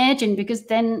just imagine, because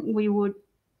then we will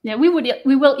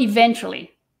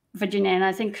eventually, Virginia, and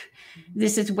I think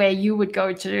this is where you would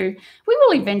go to, we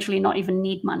will eventually not even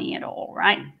need money at all,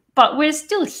 right? But we're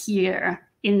still here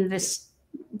in this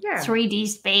 3D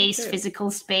space, physical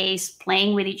space,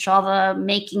 playing with each other,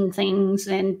 making things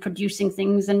and producing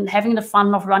things and having the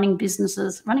fun of running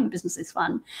businesses. Running a business is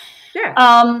fun.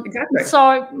 Yeah, exactly.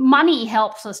 So money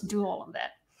helps us do all of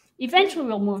that. Eventually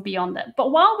we'll move beyond that.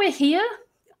 But while we're here,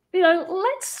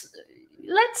 let's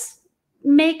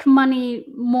make money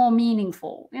more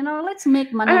meaningful. Let's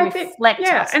make money reflect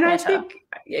us better. I think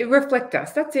reflect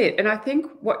us. That's it. And I think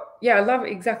I love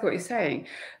exactly what you're saying.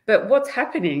 But what's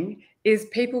happening is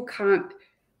people can't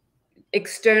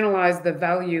externalize the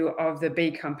value of the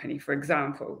B company, for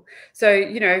example. So,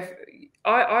 if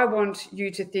I want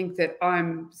you to think that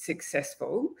I'm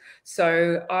successful,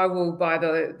 so I will buy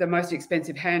the most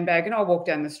expensive handbag and I'll walk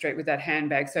down the street with that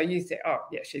handbag. So you say, oh,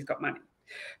 yeah, she's got money.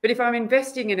 But if I'm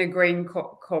investing in a green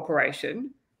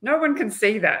corporation, no one can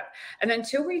see that. And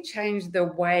until we change the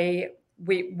way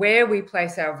where we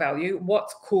place our value,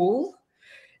 what's cool,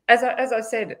 as I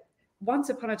said, once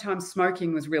upon a time,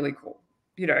 smoking was really cool,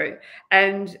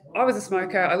 and I was a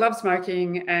smoker. I love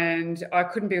smoking and I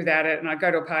couldn't be without it. And I'd go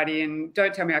to a party and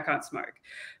don't tell me I can't smoke.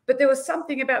 But there was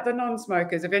something about the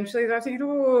non-smokers eventually that I think,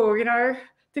 I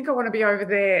think I want to be over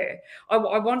there. I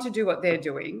want to do what they're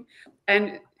doing.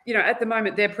 And, at the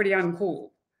moment they're pretty uncool.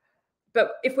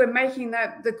 but if we're making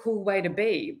that the cool way to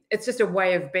be, it's just a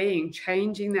way of being,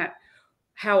 changing that,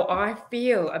 how I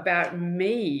feel about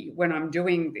me when I'm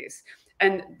doing this.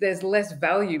 And there's less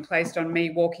value placed on me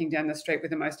walking down the street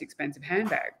with the most expensive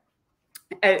handbag.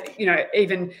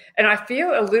 Even, and I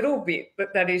feel a little bit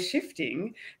that is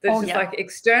shifting. That's just like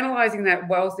externalizing that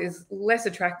wealth is less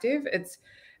attractive. It's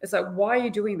like, why are you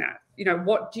doing that?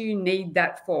 What do you need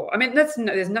that for? I mean, there's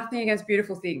nothing against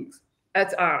beautiful things.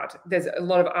 That's art. There's a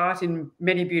lot of art in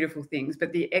many beautiful things,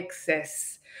 but the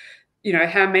excess,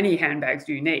 how many handbags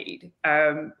do you need?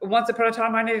 Once upon a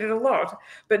time, I needed a lot,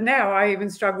 but now I even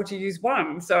struggle to use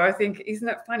one. So I think, isn't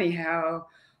it funny how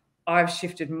I've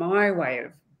shifted my way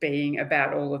of being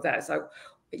about all of that? So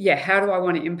yeah, how do I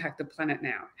want to impact the planet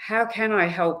now? How can I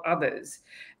help others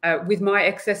with my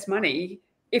excess money,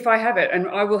 if I have it? And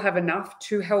I will have enough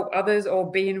to help others or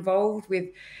be involved with,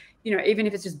 even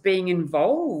if it's just being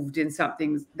involved in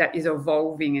something that is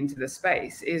evolving into the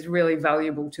space, is really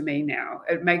valuable to me now.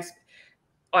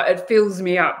 It fills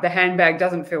me up. The handbag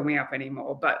doesn't fill me up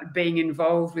anymore, but being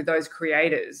involved with those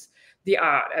creators, the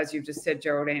art, as you've just said,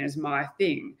 Geraldine, is my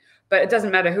thing. But it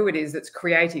doesn't matter who it is that's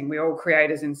creating. We're all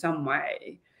creators in some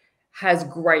way, has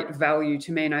great value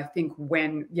to me. And I think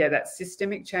that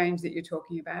systemic change that you're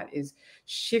talking about is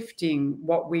shifting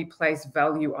what we place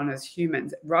value on as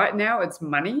humans. Right now it's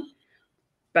money,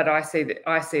 but I see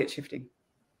it shifting.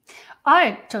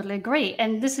 I totally agree.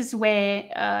 And this is where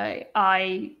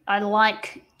I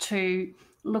like to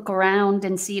look around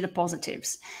and see the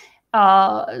positives.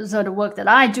 So the work that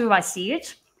I do, I see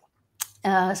it.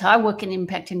 So I work in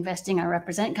impact investing. I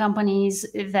represent companies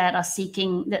that are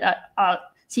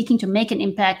seeking to make an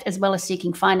impact, as well as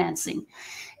seeking financing.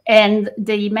 And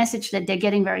the message that they're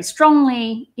getting very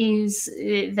strongly is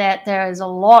that there is a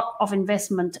lot of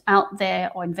investment out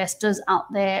there, or investors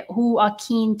out there, who are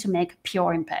keen to make a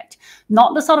pure impact,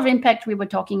 not the sort of impact we were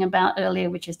talking about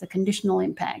earlier, which is the conditional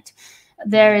impact.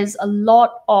 There are a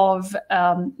lot of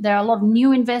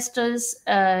new investors.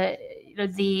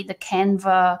 The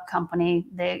Canva company,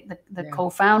 the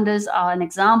co-founders are an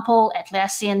example.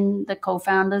 Atlassian, the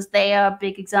co-founders, they are a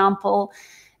big example.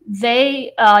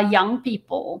 They are young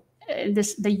people.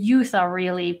 The youth are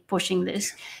really pushing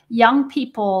this. Young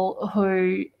people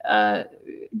who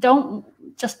don't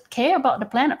just care about the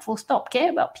planet, full stop,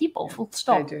 care about people, full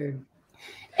stop. They do.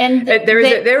 And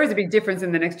there is a big difference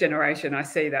in the next generation. I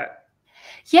see that.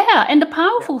 Yeah, and the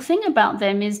powerful thing about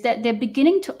them is that they're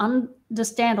beginning to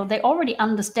understand, or they already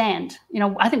understand.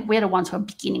 I think we're the ones who are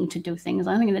beginning to do things.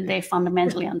 I think that they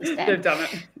fundamentally understand. They've done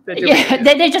it.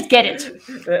 They just get it.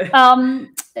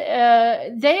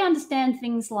 They understand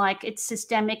things like it's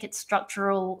systemic, it's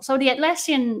structural. So the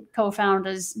Atlassian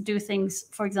co-founders do things,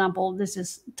 for example, this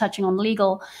is touching on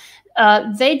legal.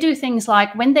 They do things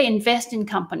like, when they invest in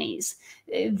companies,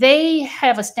 they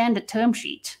have a standard term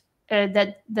sheet.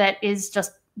 That is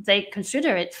just, they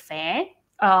consider it fair,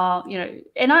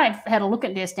 and I've had a look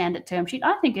at their standard term sheet.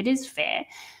 I think it is fair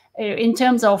in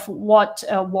terms of what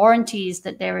warranties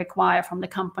that they require from the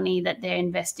company that they're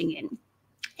investing in.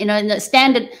 In the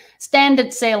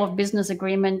standard sale of business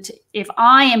agreement, if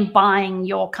I am buying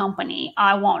your company,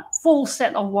 I want full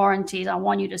set of warranties. I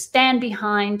want you to stand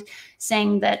behind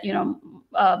saying that,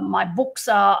 my books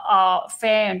are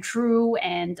fair and true,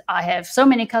 and I have so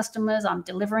many customers, I'm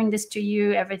delivering this to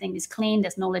you, everything is clean,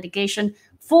 there's no litigation,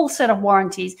 full set of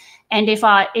warranties. And if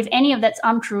any of that's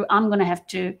untrue, I'm going to have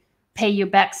to pay you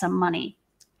back some money.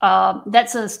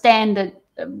 That's a standard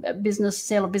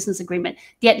sale of business agreement.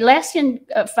 The Atlassian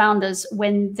founders,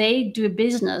 when they do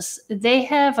business, they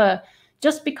have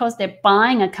just because they're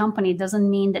buying a company doesn't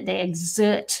mean that they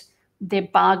exert their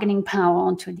bargaining power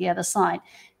onto the other side.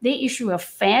 They issue a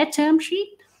fair term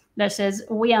sheet that says,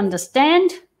 we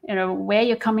understand, where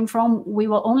you're coming from. We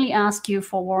will only ask you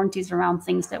for warranties around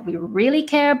things that we really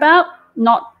care about,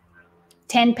 not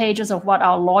 10 pages of what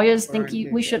our lawyers think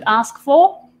we should ask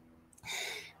for.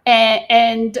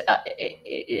 And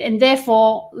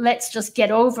therefore, let's just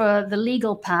get over the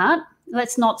legal part.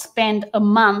 Let's not spend a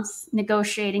month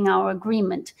negotiating our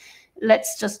agreement.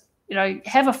 Let's just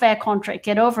have a fair contract,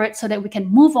 get over it, so that we can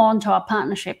move on to our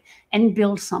partnership and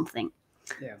build something.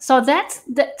 Yeah. So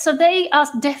so they are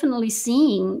definitely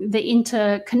seeing the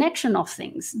interconnection of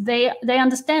things. They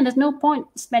understand there's no point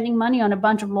spending money on a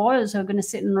bunch of lawyers who are going to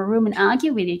sit in a room and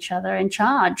argue with each other and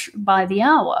charge by the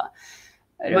hour.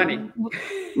 Money.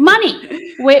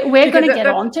 We're going to get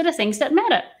on to the things that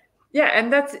matter. Yeah,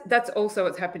 and that's also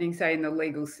what's happening, say, in the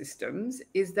legal systems,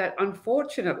 is that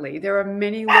unfortunately there are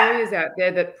many lawyers out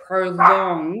there that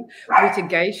prolong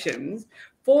litigations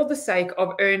for the sake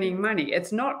of earning money.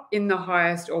 It's not in the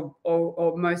highest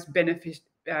or most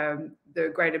the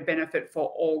greater benefit for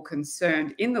all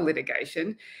concerned in the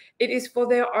litigation. It is for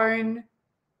their own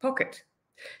pocket,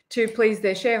 to please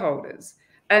their shareholders.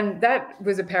 And that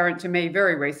was apparent to me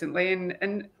very recently.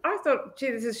 And I thought,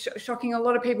 gee, this is shocking. A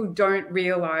lot of people don't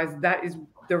realize that is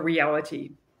the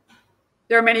reality.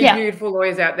 There are many beautiful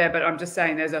lawyers out there, but I'm just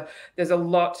saying there's a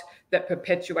lot that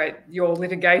perpetuate your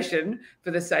litigation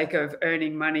for the sake of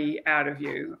earning money out of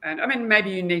you. And I mean, maybe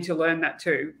you need to learn that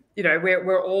too. You know,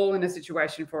 we're all in a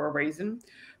situation for a reason,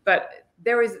 but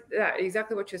there is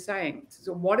exactly what you're saying.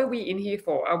 So what are we in here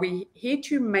for? Are we here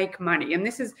to make money? And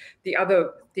this is the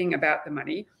other thing about the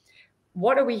money.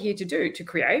 What are we here to do? To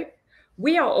create?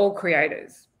 We are all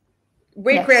creators.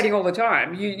 We're creating all the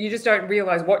time. You just don't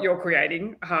realize what you're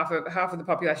creating. Half of the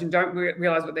population don't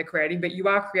realize what they're creating, but you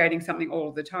are creating something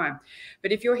all the time.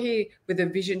 But if you're here with a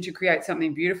vision to create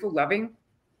something beautiful, loving,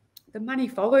 the money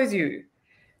follows you.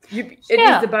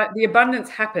 The abundance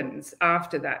happens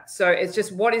after that. So it's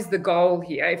just, what is the goal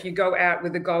here? If you go out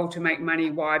with the goal to make money,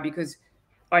 why? Because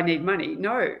I need money.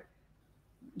 No,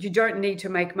 you don't need to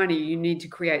make money. You need to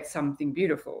create something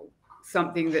beautiful,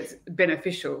 something that's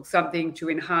beneficial, something to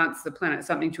enhance the planet,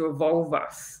 something to evolve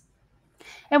us.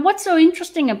 And what's so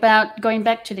interesting about going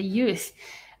back to the youth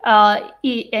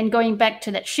and going back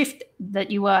to that shift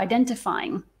that you were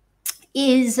identifying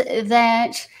is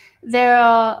that there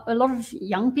are a lot of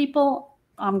young people,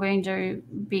 I'm going to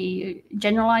be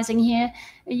generalizing here,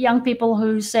 young people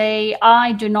who say,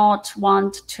 I do not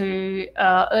want to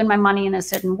earn my money in a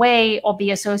certain way or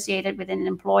be associated with an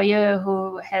employer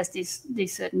who has these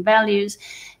certain values.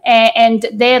 And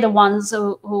they're the ones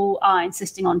who are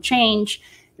insisting on change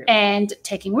and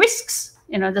taking risks.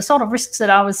 You know, the sort of risks that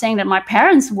I was saying that my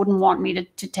parents wouldn't want me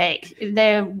to take.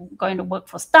 They're going to work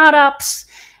for startups.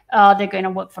 They're going to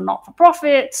work for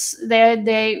not-for-profits.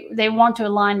 They want to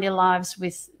align their lives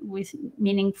with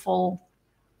meaningful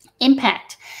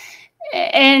impact.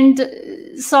 And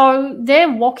so they're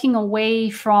walking away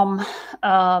from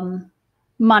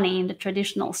money in the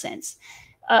traditional sense.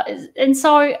 And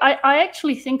so I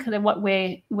actually think that what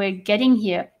we're getting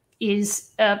here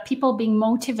is people being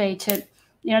motivated.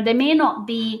 You know, they may not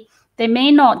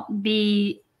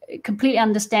be completely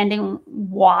understanding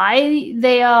why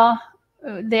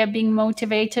they're being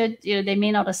motivated. You know, they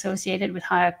may not associate it with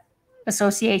higher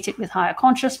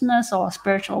consciousness or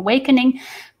spiritual awakening,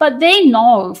 but they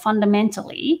know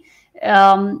fundamentally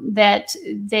that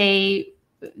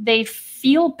they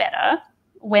feel better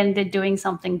when they're doing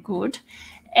something good,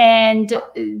 and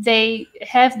they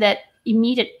have that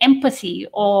immediate empathy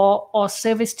or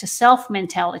service to self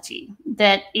mentality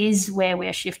that is where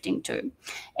we're shifting to.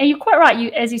 And you're quite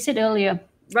right. As you said earlier,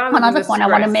 another point I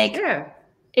want to make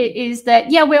is that,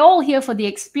 we're all here for the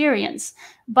experience,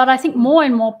 but I think more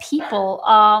and more people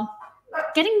are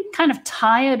getting kind of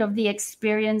tired of the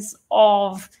experience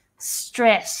of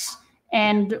stress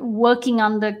and working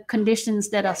under conditions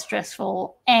that are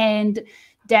stressful and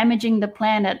damaging the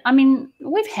planet. I mean,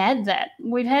 we've had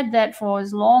that for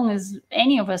as long as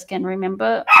any of us can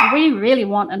remember. We really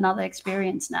want another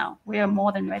experience now. We are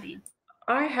more than ready.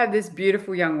 I had this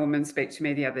beautiful young woman speak to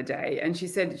me the other day, and she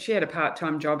said she had a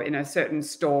part-time job in a certain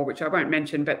store, which I won't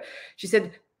mention, but she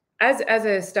said as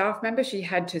a staff member, she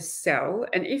had to sell,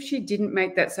 and if she didn't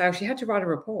make that sale, she had to write a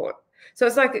report. So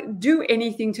it's like, do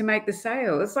anything to make the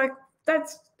sale. It's like,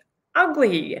 that's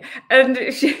ugly. And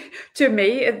to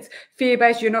me, it's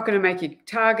fear-based. You're not going to make your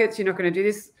targets. You're not going to do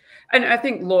this. And I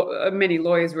think many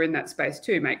lawyers were in that space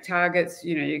too. Make targets,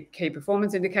 you know, your key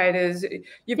performance indicators.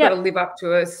 You've got to live up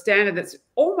to a standard that's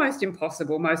almost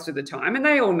impossible most of the time. And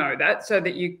they all know that, so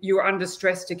that you're under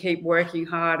stress to keep working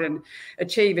hard and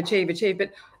achieve. But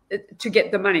to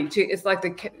get the money, it's like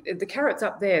the carrot's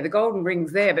up there, the golden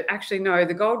ring's there. But actually, no,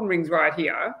 the golden ring's right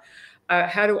here.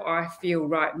 How do I feel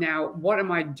right now? What am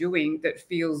I doing that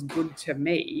feels good to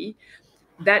me?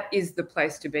 That is the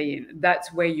place to be in.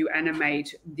 That's where you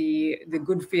animate the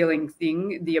good feeling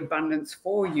thing, the abundance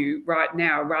for you right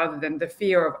now, rather than the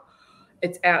fear of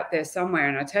it's out there somewhere.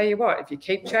 And I tell you what, if you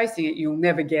keep chasing it, you'll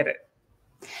never get it.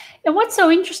 And what's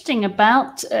so interesting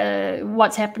about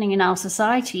what's happening in our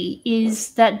society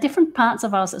is that different parts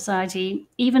of our society,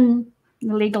 even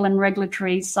the legal and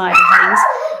regulatory side of things,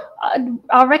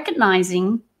 are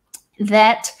recognizing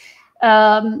that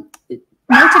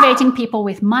motivating people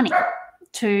with money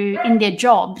in their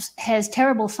jobs has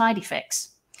terrible side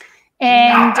effects.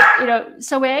 And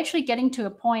so we're actually getting to a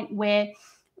point where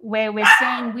we're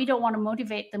saying we don't want to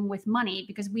motivate them with money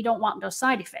because we don't want those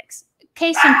side effects.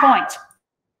 Case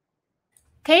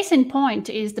in point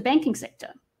is the banking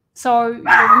sector. So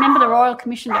remember the Royal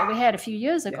Commission that we had a few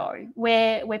years ago,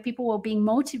 where people were being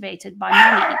motivated by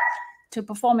money to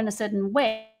perform in a certain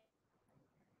way.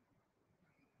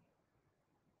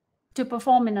 to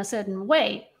perform in a certain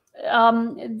way,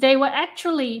 they were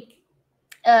actually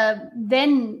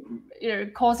then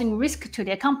causing risk to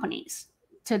their companies,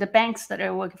 to the banks that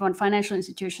are working on financial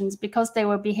institutions, because they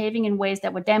were behaving in ways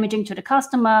that were damaging to the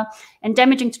customer and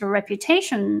damaging to the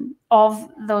reputation of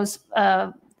those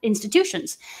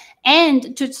institutions,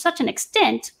 and to such an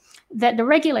extent that the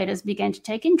regulators began to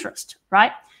take interest,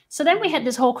 right? So then we had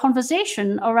this whole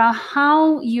conversation around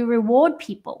how you reward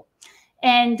people.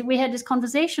 And we had this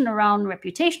conversation around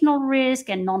reputational risk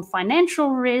and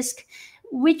non-financial risk,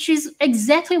 which is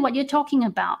exactly what you're talking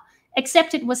about,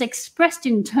 except it was expressed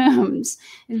in terms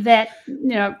that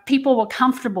people were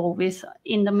comfortable with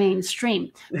in the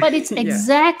mainstream. But it's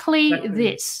exactly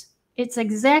this. It's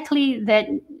exactly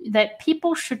that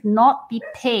people should not be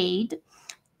paid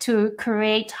to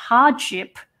create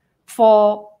hardship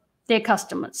for their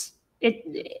customers.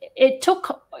 It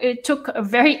took a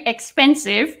very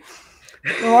expensive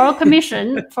Royal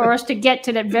Commission for us to get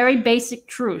to that very basic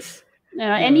truth.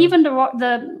 And even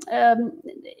the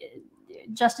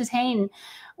Justice Hayne,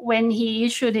 when he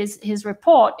issued his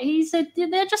report, he said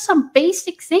there are just some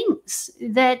basic things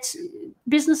that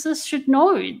businesses should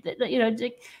know.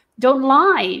 That, don't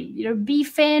lie. Be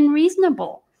fair and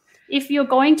reasonable. If you're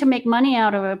going to make money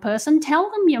out of a person,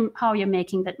 tell them how you're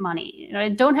making that money.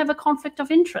 Don't have a conflict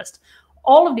of interest.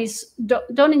 All of these,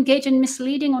 don't engage in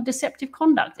misleading or deceptive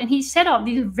conduct. And he set out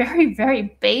these very,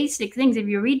 very basic things. If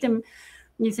you read them,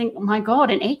 you think, oh my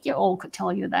God, an 8-year-old could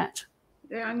tell you that.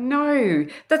 Yeah, I know.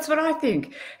 That's what I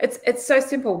think. It's so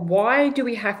simple. Why do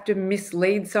we have to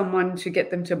mislead someone to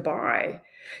get them to buy?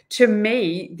 To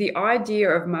me, the idea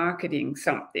of marketing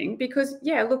something, because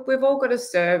look, we've all got a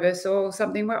service or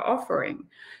something we're offering.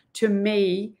 To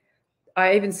me,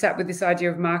 I even sat with this idea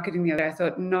of marketing the other day. I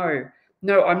thought,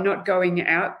 no, I'm not going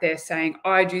out there saying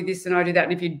I do this and I do that.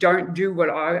 And if you don't do what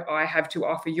I have to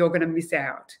offer, you're going to miss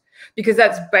out. Because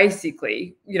that's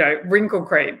basically, wrinkle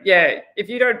cream. Yeah, if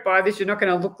you don't buy this, you're not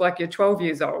going to look like you're 12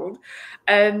 years old.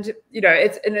 And,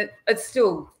 it's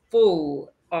still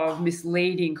full of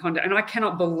misleading content. And I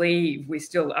cannot believe we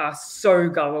still are so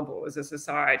gullible as a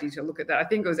society to look at that. I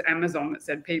think it was Amazon that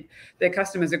said their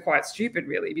customers are quite stupid,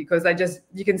 really, because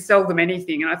you can sell them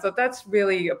anything. And I thought that's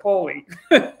really appalling.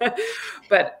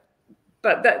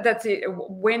 But that's it.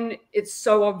 When it's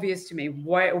so obvious to me,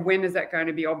 when is that going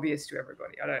to be obvious to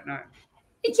everybody? I don't know.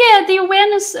 Yeah, the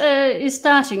awareness is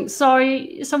starting. So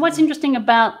what's interesting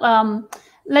about,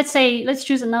 let's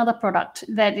choose another product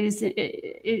that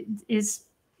is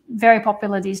very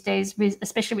popular these days,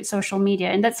 especially with social media,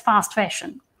 and that's fast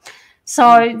fashion.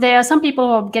 So there are some people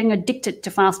who are getting addicted to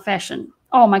fast fashion.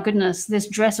 Oh my goodness, this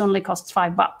dress only costs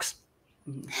 $5.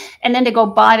 And then they go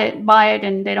buy it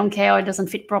and they don't care, or it doesn't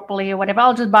fit properly or whatever.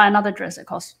 I'll just buy another dress that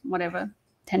costs whatever,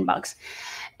 $10.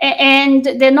 And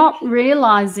they're not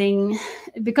realizing,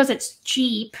 because it's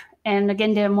cheap, and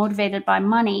again, they're motivated by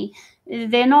money,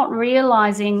 they're not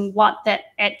realizing what that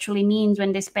actually means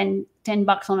when they spend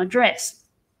 $10 on a dress.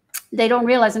 They don't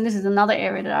realize, and this is another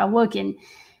area that I work in,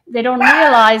 they don't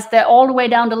realize that all the way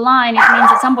down the line, it means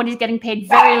that somebody's getting paid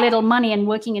very little money and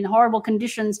working in horrible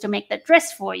conditions to make that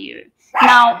dress for you.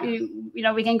 Now,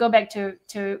 we can go back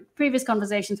to previous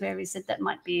conversations where we said that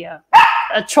might be a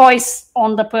choice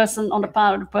on the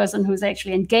part of the person who's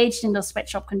actually engaged in those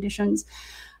sweatshop conditions.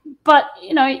 But,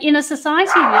 in a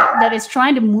society that is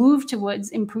trying to move towards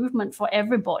improvement for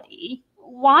everybody,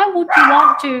 why would you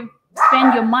want to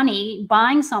spend your money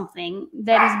buying something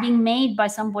that is being made by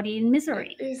somebody in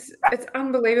misery? It's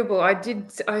unbelievable. I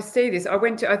see this. I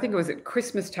think it was at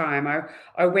Christmas time.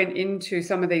 I went into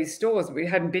some of these stores that we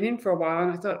hadn't been in for a while,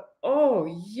 and I thought,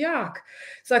 oh, yuck.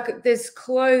 It's like there's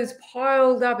clothes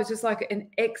piled up. It's just like an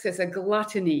excess, a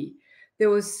gluttony. There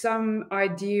was some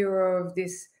idea of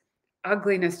this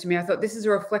ugliness to me. I thought, this is a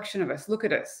reflection of us. Look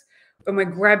at us. And we're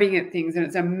grabbing at things and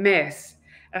it's a mess.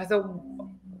 And I thought,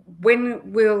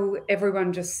 when will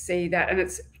everyone just see that?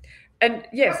 And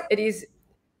yes, it is,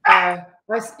 I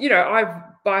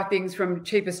buy things from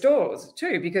cheaper stores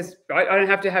too, because I don't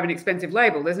have to have an expensive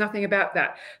label. There's nothing about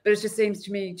that. But it just seems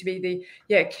to me to be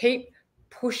keep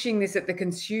pushing this at the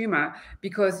consumer,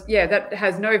 because, that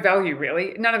has no value,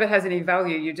 really. None of it has any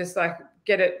value. You just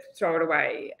get it, throw it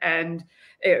away, and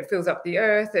it fills up the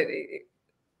earth.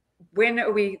 When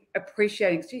are we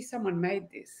appreciating, gee, someone made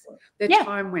this? Their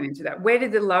time went into that. Where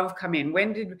did the love come in?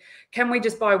 Can we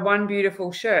just buy one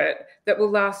beautiful shirt that will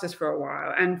last us for a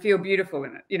while and feel beautiful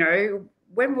in it?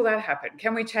 When will that happen?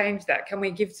 Can we change that? Can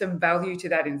we give some value to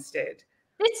that instead?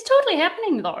 It's totally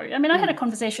happening, though. I mean, I had a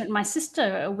conversation with my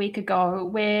sister a week ago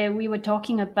where we were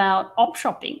talking about op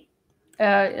shopping.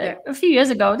 A few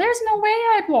years ago, there's no way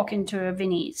I'd walk into a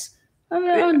Vinnie's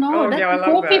Oh no, Oh, yeah, I love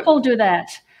poor that. people do that.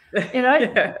 You know,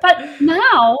 Yeah. but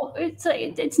now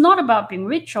it's not about being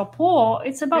rich or poor.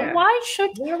 It's about Yeah. why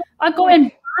should What do I go like?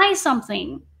 and buy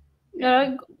something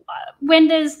when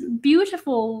there's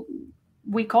beautiful,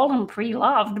 we call them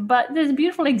pre-loved, but there's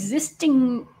beautiful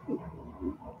existing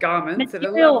Garments that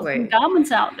are materials and lovely.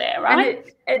 garments out there,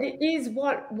 right? And it is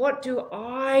what do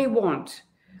I want?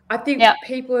 I think Yeah,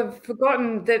 people have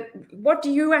forgotten that. What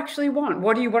do you actually want?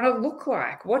 What do you want to look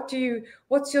like? What's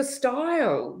your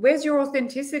style? Where's your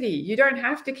authenticity? You don't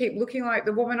have to keep looking like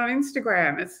the woman on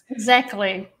Instagram.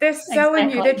 exactly. They're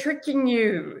selling you, they're Exactly. tricking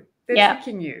you. They're Yeah.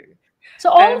 tricking you. So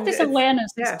all of And this it's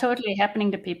awareness is yeah, totally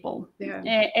happening to people,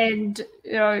 yeah. and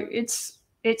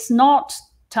it's not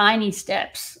tiny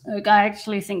steps. Like, I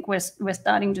actually think we're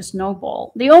starting to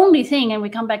snowball. The only thing, and we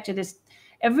come back to this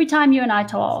every time you and I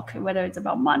talk, whether it's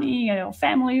about money or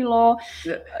family law,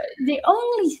 the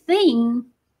only thing.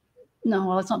 No,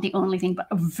 well, it's not the only thing, but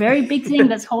a very big thing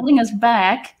that's holding us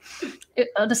back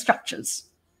are the structures.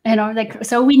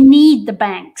 So we need the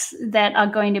banks that are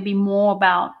going to be more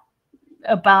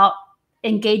about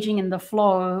engaging in the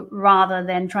flow rather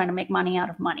than trying to make money out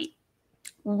of money.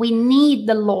 We need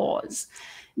the laws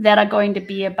that are going to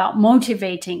be about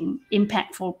motivating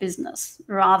impactful business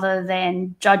rather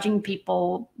than judging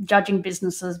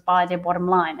businesses by their bottom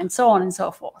line, and so on and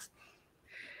so forth.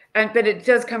 But it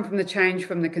does come from the change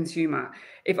from the consumer.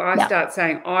 If I start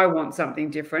saying I want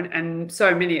something different, and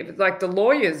so many of it, like the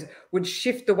lawyers would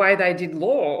shift the way they did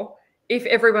law if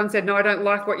everyone said, no, I don't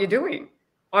like what you're doing.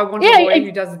 I want a lawyer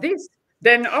who does this.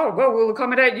 Then, oh, well, we'll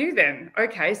accommodate you then.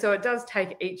 Okay, so it does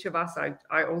take each of us,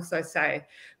 I also say,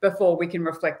 before we can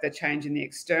reflect the change in the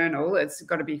external. It's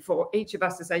got to be for each of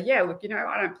us to say, yeah, look,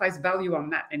 I don't place value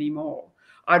on that anymore.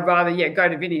 I'd rather, go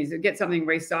to Vinnie's and get something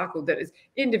recycled that is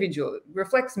individual,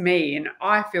 reflects me, and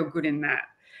I feel good in that.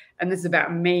 And this is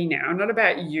about me now, not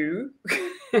about you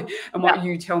and what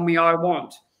you tell me I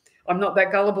want. I'm not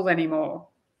that gullible anymore.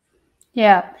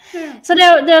 Yeah. So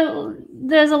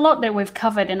there's a lot that we've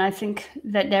covered, and I think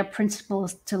that there are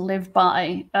principles to live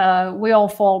by. We all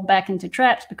fall back into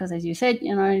traps because, as you said,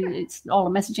 it's all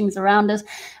the messaging's around us.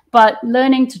 But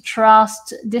learning to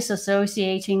trust,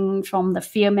 disassociating from the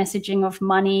fear messaging of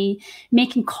money,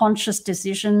 making conscious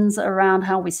decisions around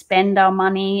how we spend our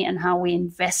money and how we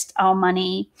invest our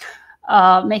money,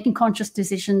 making conscious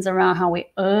decisions around how we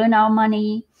earn our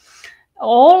money.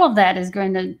 All of that is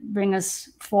going to bring us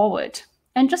forward,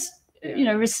 and just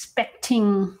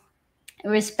respecting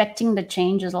the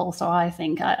changes. Also, I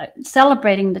think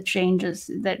celebrating the changes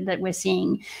that we're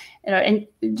seeing, and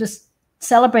just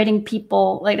celebrating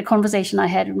people. Like the conversation I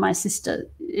had with my sister.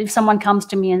 If someone comes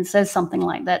to me and says something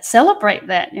like that, celebrate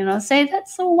that. Say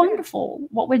that's so wonderful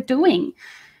what we're doing.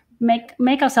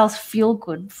 Make ourselves feel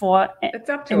good for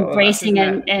embracing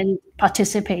and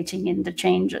participating in the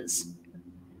changes.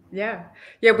 Yeah.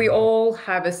 Yeah, we all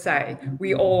have a say.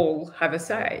 We all have a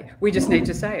say. We just need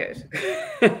to say it.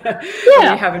 We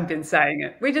haven't been saying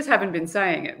it. We just haven't been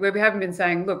saying it. We haven't been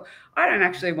saying, look, I don't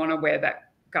actually want to wear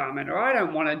that garment, or I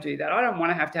don't want to do that. I don't want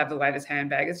to have the latest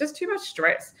handbag. It's just too much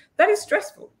stress. That is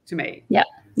stressful to me. Yeah.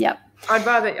 Yeah. I'd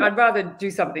rather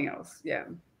do something else. Yeah.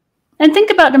 And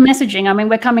think about the messaging. I mean,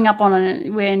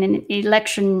 we're in an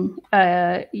election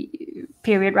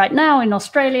period right now in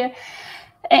Australia.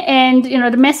 And,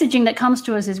 the messaging that comes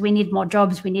to us is we need more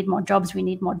jobs, we need more jobs, we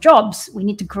need more jobs. We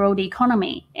need to grow the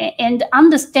economy, and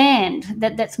understand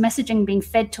that that's messaging being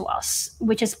fed to us,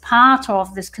 which is part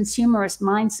of this consumerist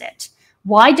mindset.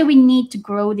 Why do we need to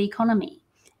grow the economy?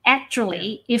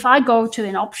 Actually, if I go to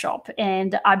an op shop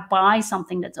and I buy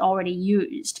something that's already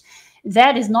used,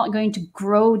 that is not going to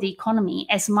grow the economy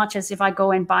as much as if I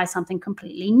go and buy something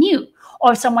completely new.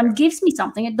 Or if someone gives me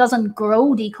something, it doesn't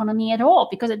grow the economy at all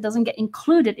because it doesn't get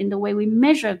included in the way we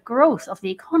measure growth of the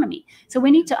economy. So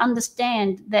we need to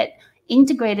understand that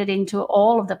integrated into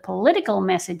all of the political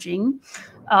messaging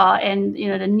and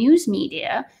the news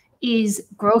media is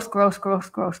growth,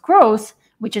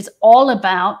 which is all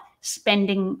about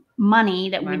spending money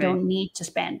that we don't need to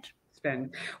spend.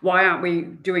 Why aren't we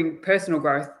doing personal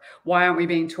growth? Why aren't we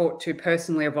being taught to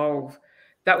personally evolve?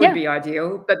 That would be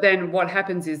ideal. But then what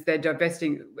happens is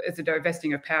it's a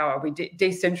divesting of power. We're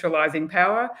decentralizing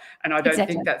power. And I don't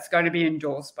think that's going to be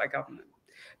endorsed by government.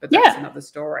 But that's another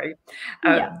story.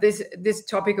 This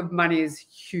topic of money is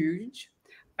huge.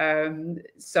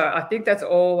 So I think that's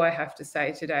all I have to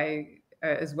say today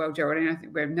as well, Geraldine. I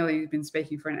think we've nearly been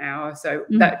speaking for an hour. So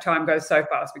that time goes so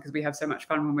fast because we have so much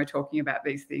fun when we're talking about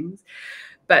these things.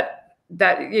 But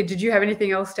did you have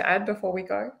anything else to add before we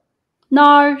go?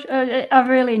 No, I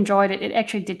really enjoyed it. It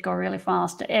actually did go really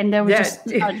fast. And there was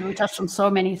we touched on so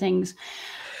many things.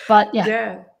 But yeah,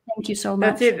 Yeah, thank you so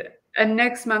much. that's it. And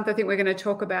next month, I think we're going to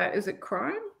talk about, is it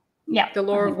crime? Yeah, The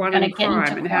law of one going to and get into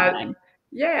crime, and crime. how,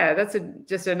 yeah, that's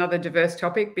just another diverse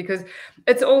topic, because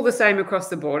it's all the same across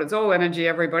the board. It's all energy,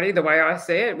 everybody, the way I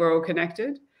see it. We're all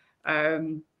connected.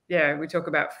 Yeah, we talk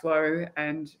about flow,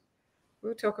 and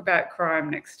we'll talk about crime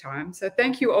next time. So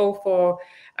thank you all for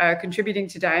contributing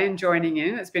today and joining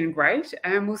in. It's been great.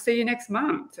 And we'll see you next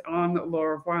month on Law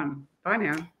of One. Bye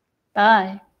now.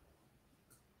 Bye.